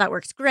like, oh yeah, that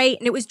works great.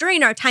 And it was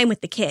during our time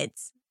with the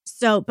kids.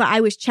 But I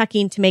was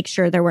checking to make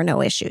sure there were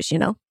no issues,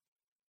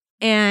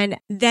 And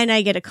then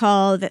I get a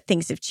call that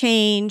things have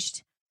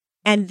changed.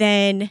 And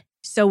then,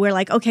 so we're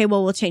like, okay,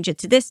 well, we'll change it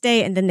to this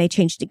day. And then they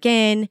changed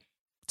again.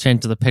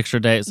 Change to the picture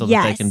date so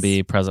that they can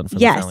be present for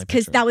the family picture. Yes,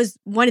 because that was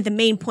one of the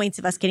main points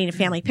of us getting a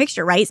family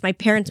picture, right? So my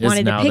parents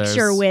wanted a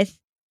picture with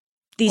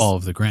all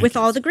of the grandkids. With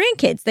all the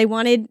grandkids. They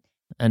wanted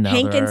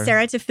Hank and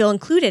Sarah to feel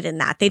included in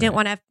that. They didn't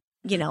want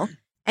to,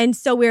 And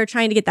so we were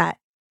trying to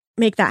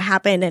make that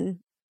happen. And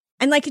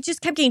it just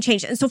kept getting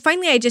changed. And so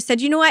finally I just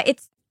said, you know what?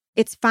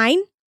 It's fine.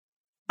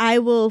 I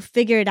will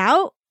figure it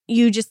out.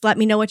 You just let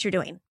me know what you're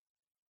doing.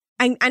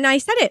 And I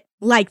said it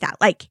like that,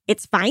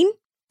 it's fine,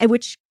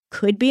 which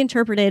could be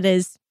interpreted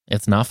as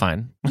it's not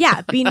fine.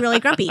 Yeah, being really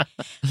grumpy.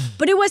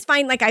 But it was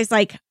fine. I was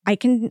like, I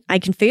can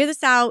figure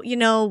this out,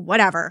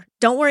 whatever.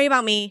 Don't worry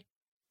about me.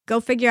 Go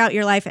figure out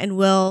your life and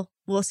we'll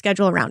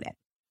schedule around it.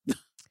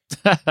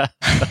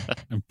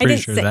 I'm pretty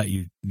sure that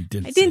you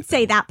didn't. I didn't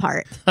say that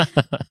part.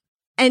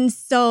 And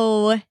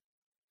so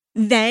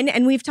then,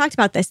 and we've talked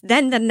about this,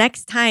 then the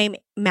next time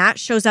Matt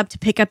shows up to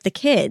pick up the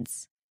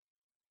kids.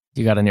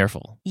 You got an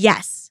earful.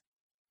 Yes.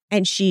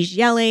 And she's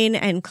yelling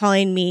and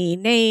calling me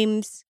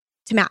names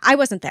to Matt. I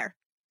wasn't there.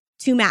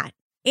 To Matt.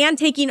 And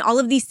taking all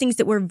of these things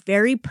that were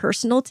very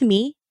personal to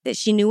me, that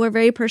she knew were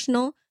very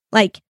personal,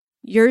 like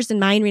yours and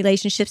mine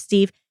relationship,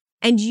 Steve,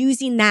 and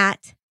using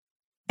that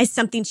as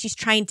something she's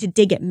trying to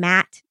dig at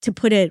Matt to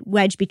put a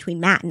wedge between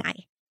Matt and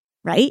I,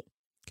 right?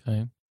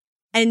 Okay.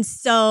 And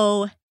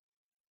so,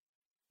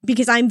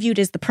 because I'm viewed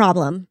as the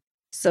problem,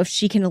 so if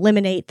she can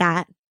eliminate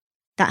that,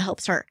 that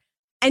helps her.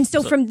 And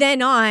so from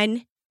then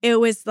on, it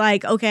was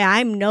like, okay,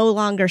 I'm no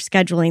longer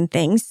scheduling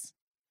things.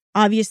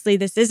 Obviously,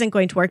 this isn't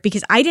going to work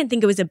because I didn't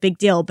think it was a big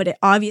deal, but it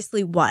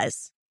obviously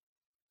was.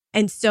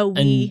 And so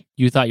And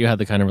you thought you had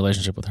the kind of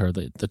relationship with her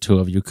that the two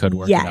of you could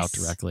work it out Yes.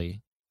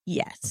 directly.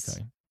 Yes.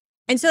 Okay.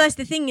 And so that's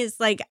the thing is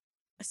like,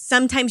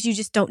 sometimes you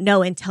just don't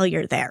know until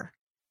you're there.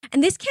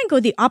 And this can go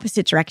the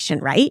opposite direction,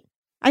 right?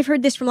 I've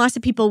heard this from lots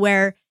of people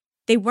where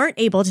they weren't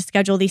able to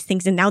schedule these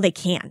things and now they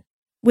can,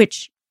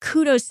 which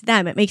kudos to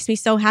them. It makes me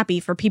so happy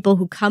for people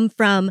who come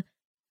from,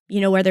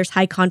 where there's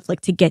high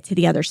conflict to get to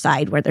the other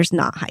side where there's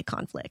not high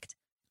conflict.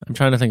 I'm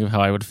trying to think of how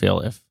I would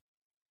feel if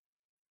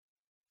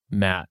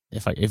Matt,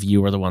 if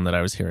you were the one that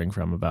I was hearing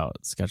from about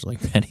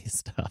scheduling Penny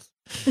stuff.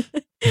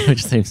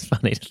 Which seems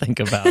funny to think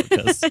about.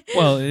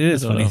 Well, it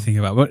is funny to think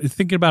about. But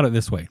think about it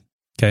this way,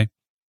 okay?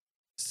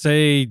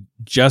 Say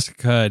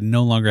Jessica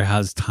no longer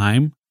has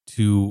time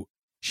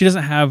she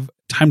doesn't have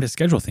time to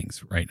schedule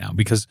things right now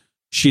because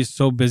she's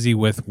so busy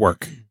with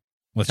work.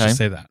 Let's just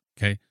say that,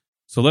 okay?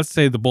 So let's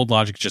say the bold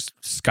logic just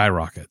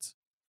skyrockets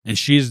and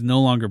she's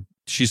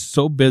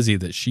so busy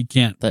that she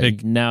can't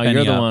pick now Penny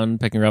you're the up. one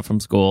picking her up from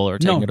school or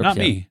taking her to not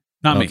camp. me.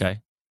 Not me.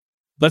 Okay.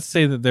 Let's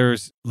say that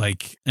there's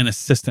like an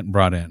assistant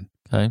brought in.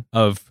 Okay.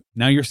 Of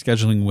now you're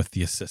scheduling with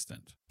the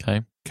assistant.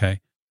 Okay.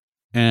 Okay.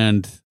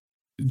 And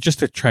just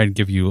to try to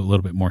give you a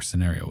little bit more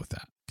scenario with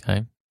that.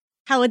 Okay.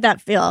 How would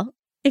that feel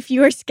if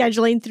you were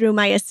scheduling through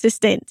my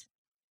assistant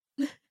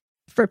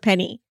for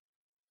Penny?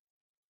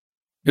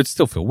 It'd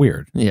still feel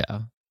weird.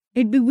 Yeah.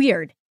 It'd be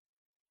weird.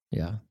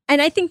 Yeah.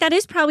 And I think that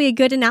is probably a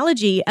good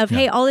analogy of,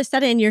 hey, all of a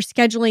sudden you're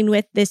scheduling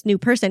with this new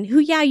person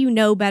who,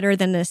 better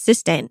than an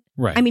assistant.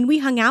 Right. I mean, we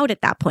hung out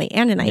at that point,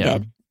 Ann and I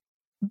did.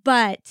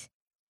 But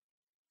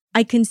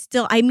I can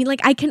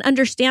I can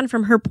understand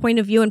from her point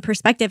of view and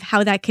perspective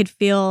how that could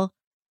feel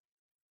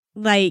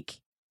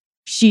like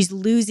she's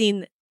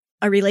losing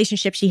a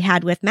relationship she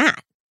had with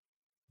Matt.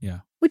 Yeah.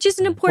 Which is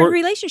an important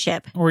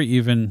relationship. Or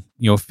even,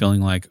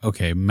 feeling like,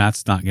 okay,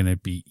 Matt's not going to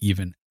be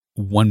even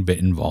one bit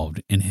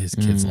involved in his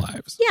kids'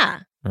 lives.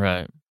 Yeah.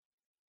 Right.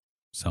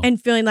 So And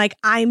feeling like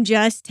I'm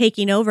just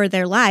taking over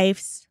their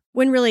lives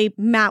when really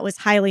Matt was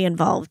highly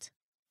involved.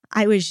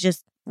 I was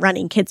just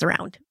running kids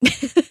around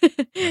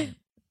the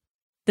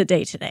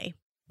day to day.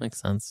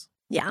 Makes sense.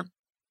 Yeah.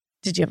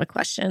 Did you have a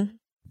question?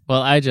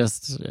 Well, I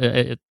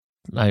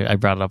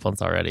brought it up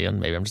once already,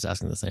 and maybe I'm just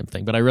asking the same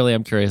thing. But I really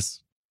am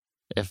curious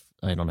if,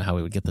 I don't know how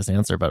we would get this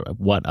answer, but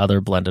what other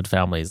blended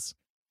families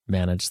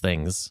manage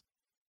things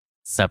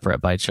separate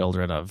by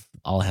children of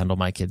I'll handle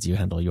my kids, you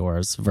handle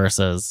yours,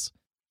 versus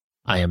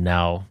I am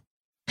now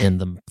in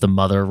the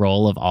mother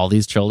role of all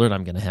these children.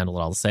 I'm going to handle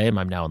it all the same.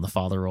 I'm now in the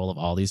father role of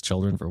all these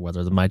children for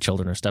whether they're my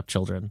children or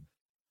stepchildren.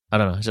 I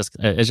don't know.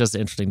 It's just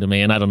interesting to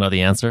me, and I don't know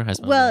the answer. I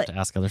suppose I have to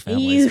ask other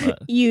families.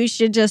 You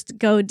should just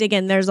go dig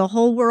in. There's a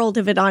whole world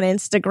of it on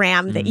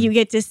Instagram that you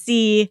get to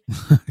see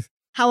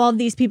how all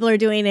these people are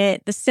doing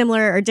it, the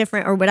similar or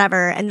different or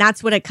whatever. And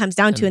that's what it comes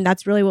down to. And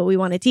that's really what we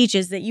want to teach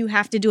is that you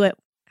have to do it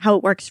how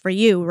it works for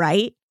you,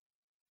 right?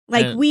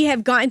 Like we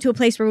have gotten to a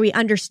place where we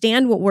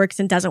understand what works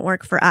and doesn't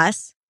work for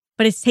us,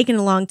 but it's taken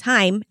a long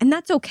time. And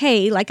that's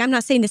okay. Like I'm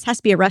not saying this has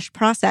to be a rushed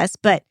process,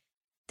 but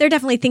there are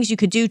definitely things you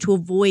could do to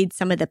avoid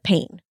some of the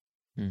pain.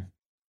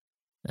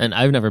 And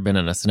I've never been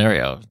in a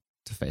scenario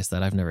to face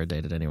that. I've never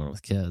dated anyone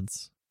with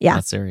kids. Yeah.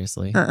 Not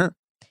seriously. Well,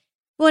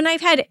 and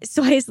I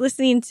was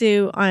listening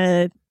to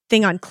a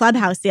thing on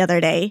Clubhouse the other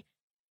day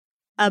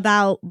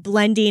about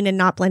blending and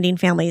not blending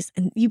families.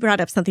 And you brought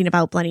up something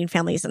about blending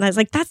families. And I was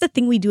like, that's the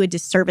thing we do a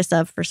disservice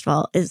of, first of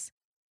all, is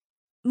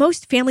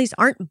most families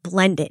aren't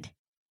blended.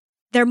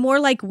 They're more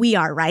like we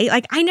are, right?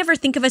 Like I never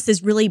think of us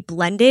as really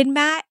blended,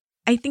 Matt.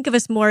 I think of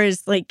us more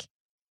as like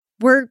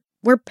we're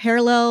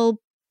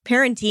parallel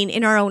parenting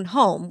in our own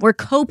home. We're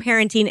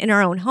co-parenting in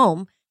our own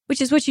home, which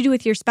is what you do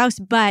with your spouse.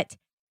 But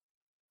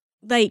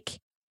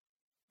like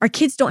our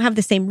kids don't have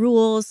the same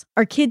rules.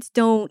 Our kids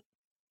don't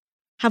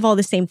have all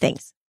the same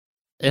things.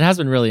 It has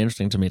been really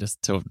interesting to me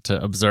to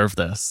observe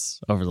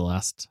this over the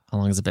last, how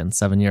long has it been?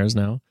 7 years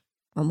now?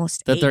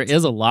 Almost that 8. there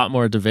is a lot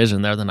more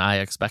division there than I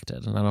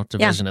expected. And I don't know if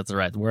division is the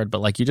right word,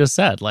 but like you just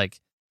said, like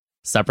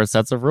separate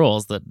sets of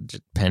rules that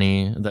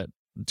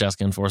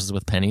Jessica enforces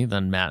with Penny,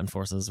 then Matt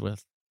enforces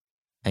with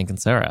Hank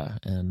and Sarah.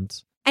 And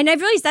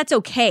I've realized that's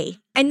okay.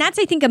 And that's,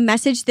 I think, a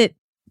message that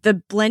the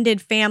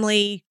blended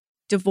family,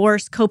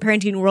 divorce,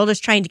 co-parenting world is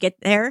trying to get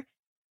there.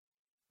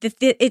 That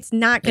it's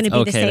not going to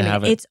be the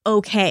same. It's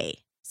okay.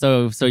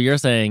 So you're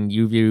saying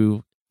you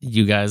view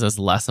you guys as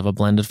less of a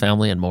blended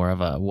family and more of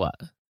a what?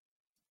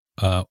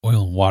 Oil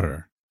and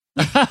water.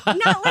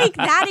 Not like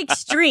that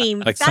extreme.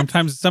 Like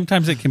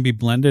sometimes it can be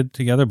blended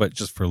together, but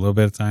just for a little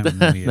bit of time, and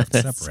then we Then it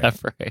separate.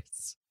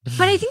 separates.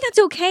 But I think that's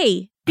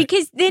okay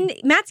because then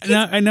Matt's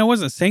kids. And I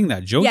wasn't saying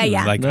that jokingly.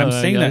 Yeah. Like No, I'm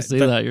saying I that, see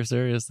that you're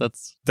serious.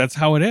 that's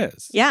how it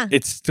is. Yeah.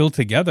 It's still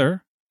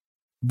together,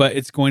 but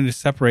it's going to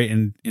separate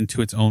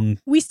into its own.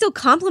 We still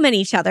complement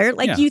each other.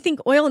 Like Yeah. you think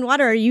oil and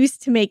water are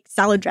used to make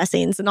salad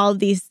dressings and all of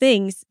these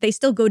things. They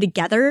still go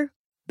together,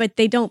 but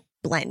they don't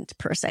blend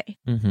per se.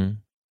 Mm-hmm.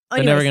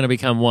 They're never going to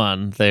become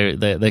one. They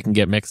can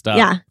get mixed up.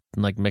 Yeah.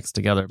 And like mixed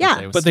together.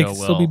 Yeah. But they can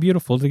still be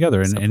beautiful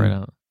together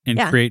and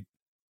Yeah. create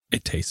a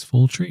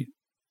tasteful treat.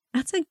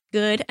 That's a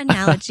good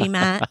analogy,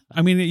 Matt.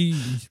 I mean,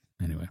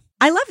 anyway.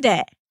 I loved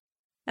it.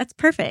 That's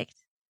perfect.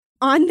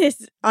 On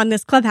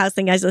this Clubhouse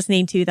thing I was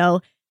listening to,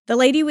 though, the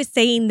lady was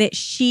saying that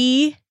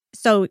she's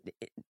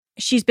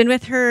been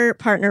with her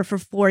partner for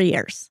 4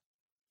 years,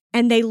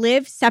 and they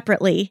live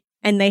separately,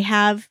 and they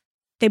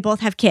both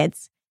have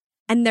kids,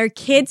 and their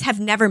kids have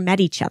never met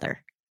each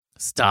other.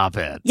 Stop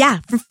it.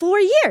 Yeah, for 4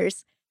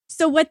 years.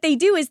 So what they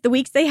do is the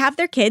weeks they have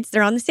their kids,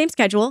 they're on the same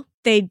schedule.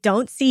 They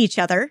don't see each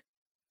other.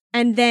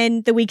 And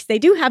then the weeks they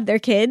do have their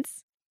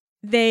kids,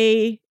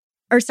 the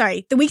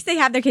weeks they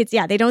have their kids,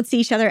 they don't see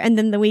each other. And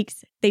then the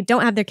weeks they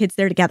don't have their kids,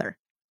 they're together.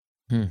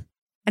 And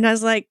I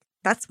was like,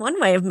 that's one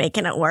way of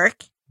making it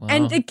work. Wow.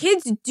 And the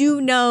kids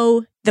do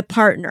know the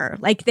partner.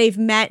 Like they've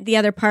met the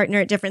other partner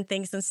at different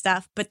things and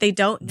stuff, but they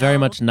don't know. Very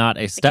much not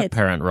a step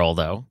parent role,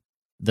 though.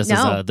 This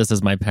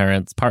is my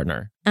parent's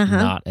partner,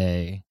 not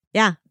a.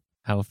 Yeah.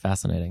 How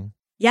fascinating.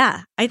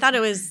 Yeah, I thought it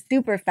was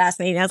super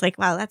fascinating. I was like,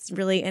 wow, that's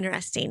really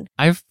interesting.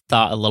 I've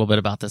thought a little bit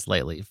about this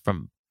lately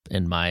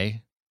in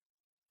my,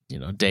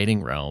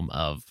 dating realm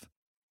of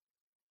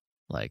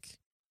like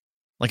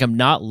I'm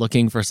not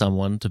looking for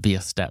someone to be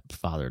a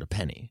stepfather to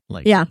Penny.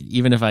 Like,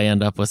 even if I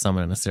end up with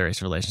someone in a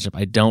serious relationship,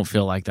 I don't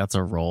feel like that's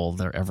a role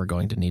they're ever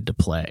going to need to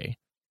play.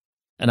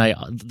 And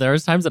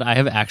there's times that I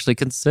have actually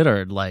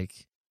considered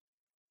like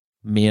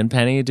me and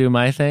Penny do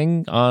my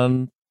thing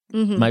on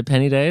my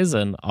Penny days,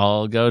 and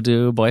I'll go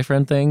do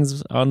boyfriend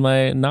things on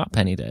my not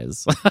Penny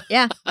days.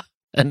 Yeah.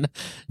 And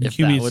if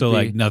you mean so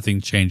like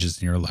nothing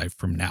changes in your life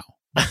from now?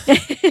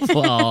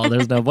 Well,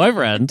 there's no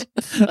boyfriend.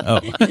 Oh.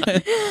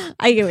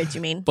 I get what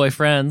you mean.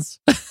 Boyfriends.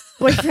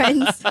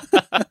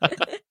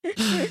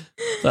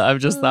 But I've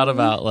just thought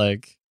about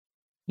like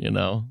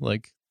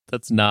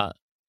that's not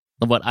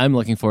what I'm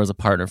looking for as a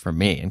partner for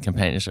me and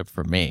companionship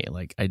for me.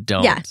 Like I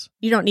don't. Yeah,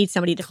 you don't need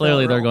somebody to.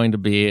 Clearly, they're going to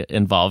be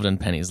involved in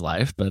Penny's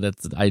life, but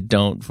I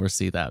don't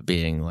foresee that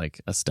being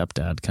like a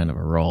stepdad kind of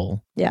a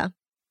role. Yeah,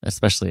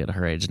 especially at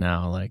her age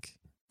now. Like,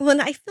 well,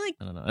 and I feel like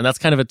I don't know, and that's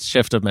kind of a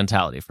shift of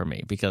mentality for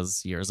me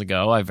because years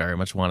ago I very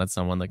much wanted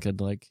someone that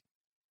could like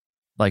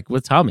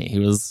with Tommy, he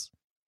was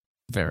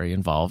very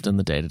involved in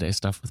the day-to-day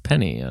stuff with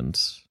Penny, and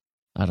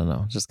I don't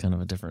know, just kind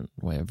of a different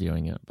way of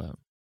viewing it, but.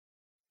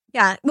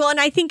 Yeah. Well, and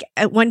I think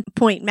at one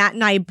point, Matt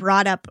and I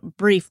brought up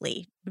very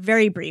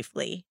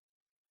briefly,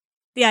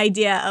 the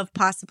idea of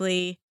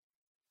possibly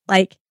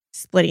like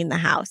splitting the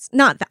house.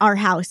 Not our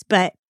house,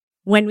 but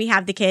when we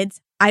have the kids,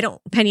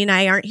 Penny and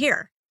I aren't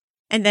here.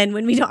 And then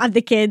when we don't have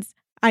the kids,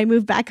 I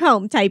move back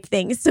home type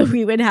thing. So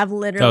we would have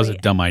literally. That was a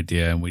dumb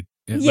idea. And like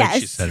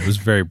she said, it was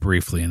very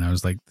briefly. And I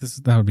was like,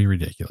 that would be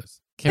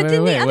ridiculous. Okay,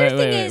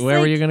 wait. Where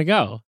were you going to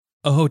go?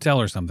 A hotel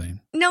or something.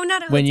 No,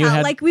 not a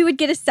hotel. Like we would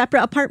get a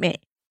separate apartment.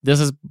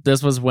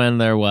 This was when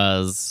there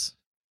was,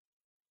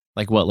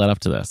 like, what led up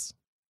to this?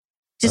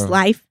 Just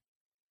life.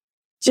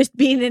 Just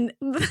being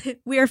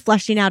we are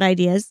fleshing out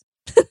ideas.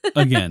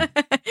 Again,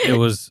 it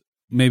was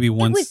maybe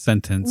one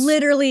sentence.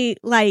 Literally,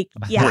 like,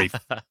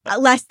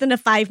 less than a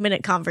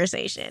 5-minute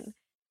conversation.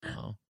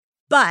 Oh.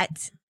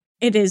 But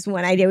it is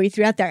one idea we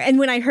threw out there. And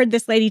when I heard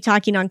this lady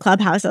talking on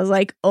Clubhouse, I was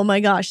like, oh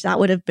my gosh, that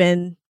would have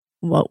been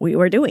what we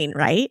were doing,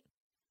 right?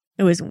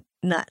 It was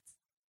nuts.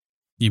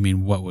 You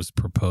mean what was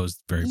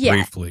proposed very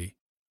briefly?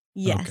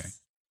 Yes.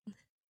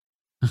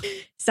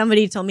 Okay.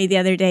 Somebody told me the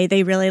other day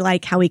they really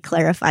like how we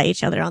clarify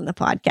each other on the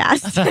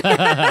podcast.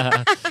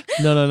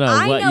 No.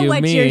 I know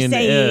what you're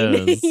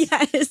saying. Is...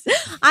 Yes.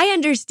 I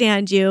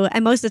understand you.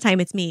 And most of the time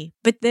it's me.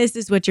 But this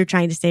is what you're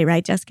trying to say,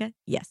 right, Jessica?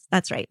 Yes,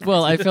 that's right.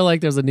 Well, I feel like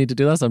there's a need to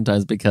do that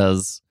sometimes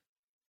because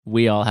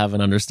we all have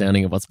an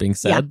understanding of what's being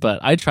said. Yeah.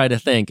 But I try to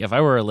think if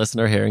I were a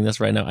listener hearing this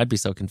right now, I'd be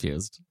so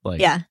confused.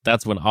 Like,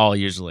 that's when I'll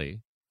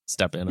usually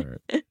step in or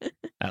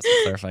ask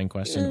a clarifying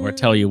question or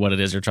tell you what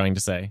it is you're trying to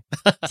say.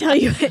 Tell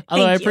you.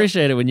 Although I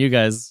appreciate it when you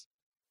guys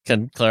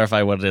can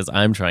clarify what it is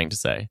I'm trying to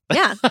say.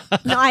 Yeah.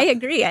 No, I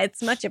agree.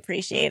 It's much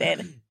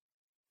appreciated.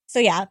 So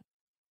yeah,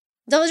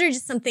 those are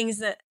just some things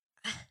that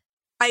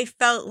I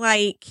felt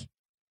like,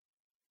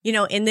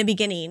 in the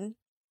beginning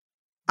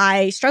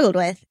I struggled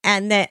with,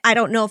 and that I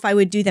don't know if I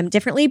would do them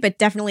differently, but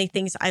definitely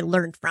things I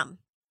learned from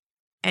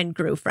and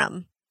grew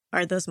from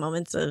are those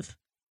moments of.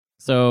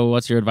 So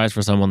what's your advice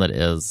for someone that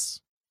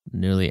is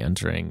newly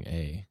entering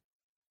a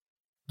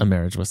a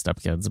marriage with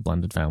stepkids, a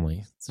blended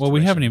family. Well, we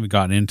situation. haven't even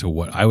gotten into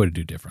what I would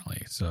do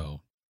differently.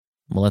 So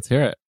Well, let's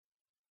hear it.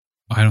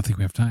 I don't think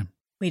we have time.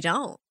 We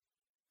don't.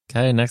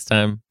 Okay, next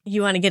time.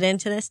 You want to get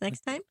into this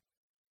next time?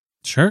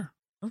 Sure.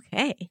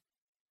 Okay.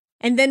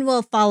 And then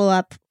we'll follow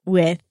up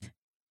with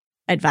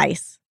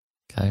advice.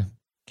 Okay.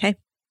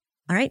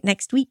 All right,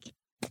 next week.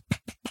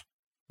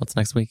 What's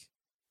next week?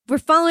 We're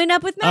following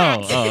up with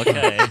Max. Oh,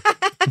 okay.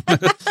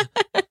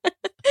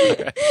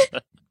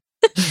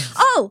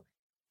 Oh,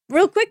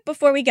 real quick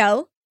before we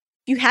go,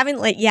 if you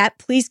haven't yet,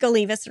 please go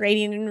leave us a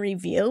rating and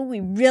review. We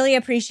really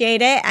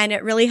appreciate it, and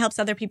it really helps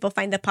other people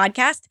find the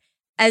podcast.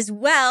 As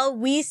well,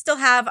 we still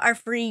have our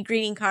free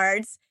greeting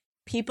cards.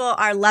 People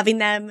are loving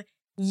them.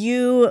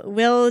 You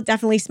will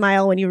definitely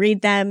smile when you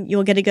read them.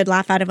 You'll get a good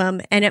laugh out of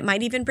them, and it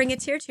might even bring a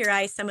tear to your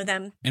eyes, some of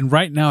them. And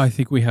right now, I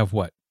think we have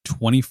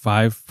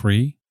 25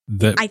 free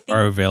that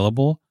are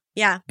available.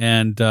 Yeah.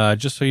 And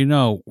just so you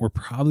know, we're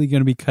probably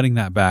going to be cutting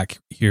that back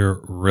here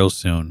real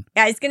soon.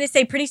 Yeah, I was going to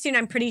say pretty soon,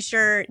 I'm pretty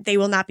sure they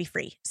will not be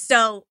free.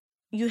 So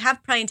you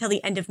have probably until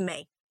the end of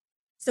May.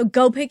 So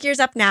go pick yours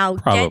up now.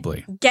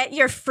 Probably. Get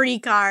your free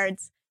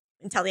cards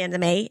until the end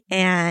of May.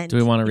 And Do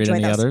we want to read enjoy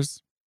any those.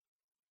 others?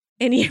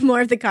 Any more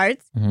of the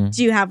cards? Mhm.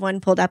 Do you have one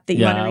pulled up that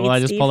you want to read, well, I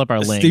just Steve? pulled up our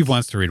link. Steve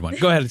wants to read one.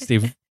 Go ahead,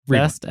 Steve. Read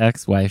Best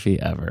ex-wifey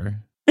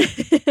ever.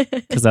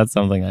 Because that's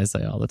something I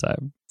say all the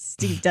time.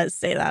 Steve does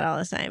say that all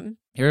the time.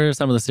 Here are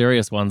some of the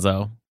serious ones,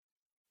 though.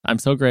 I'm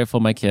so grateful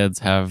my kids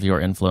have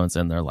your influence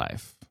in their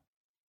life.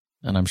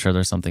 And I'm sure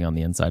there's something on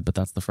the inside, but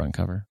that's the front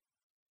cover.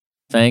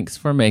 Thanks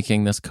for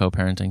making this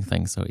co-parenting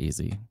thing so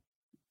easy.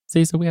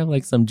 See, so we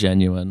have some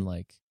genuine,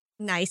 Nice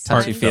ones.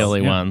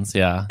 touchy-feely Yeah. ones,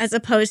 yeah. As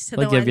opposed to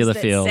They'll the give you ones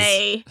the that feels.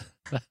 say,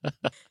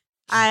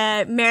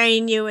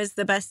 marrying you was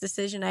the best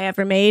decision I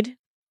ever made.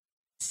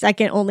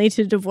 Second only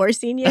to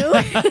divorcing you.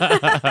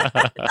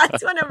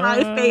 That's one of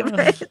my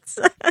favorites.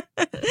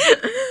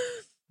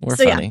 We're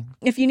So, yeah. funny.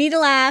 If you need a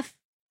laugh, if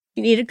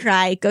you need to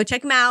cry, go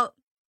check them out.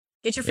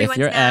 Get your free If ones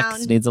your down.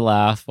 ex needs a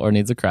laugh or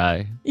needs a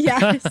cry.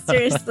 Yeah,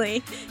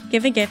 seriously.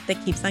 Give a gift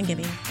that keeps on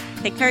giving.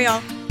 Take care,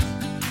 y'all.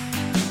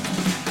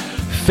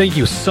 Thank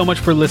you so much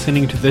for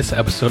listening to this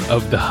episode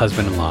of The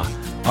Husband-in-Law.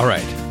 All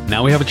right,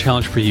 now we have a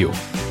challenge for you.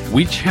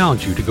 We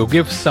challenge you to go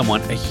give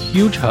someone a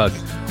huge hug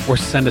or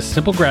send a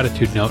simple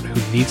gratitude note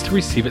who needs to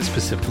receive it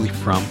specifically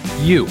from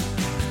you.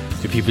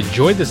 If you've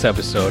enjoyed this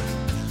episode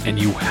and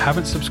you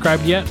haven't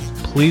subscribed yet,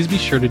 please be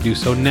sure to do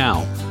so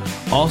now.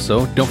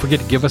 Also, don't forget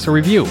to give us a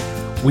review.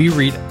 We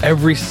read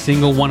every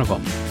single one of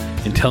them.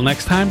 Until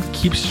next time,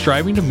 keep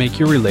striving to make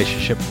your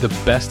relationship the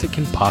best it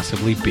can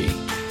possibly be.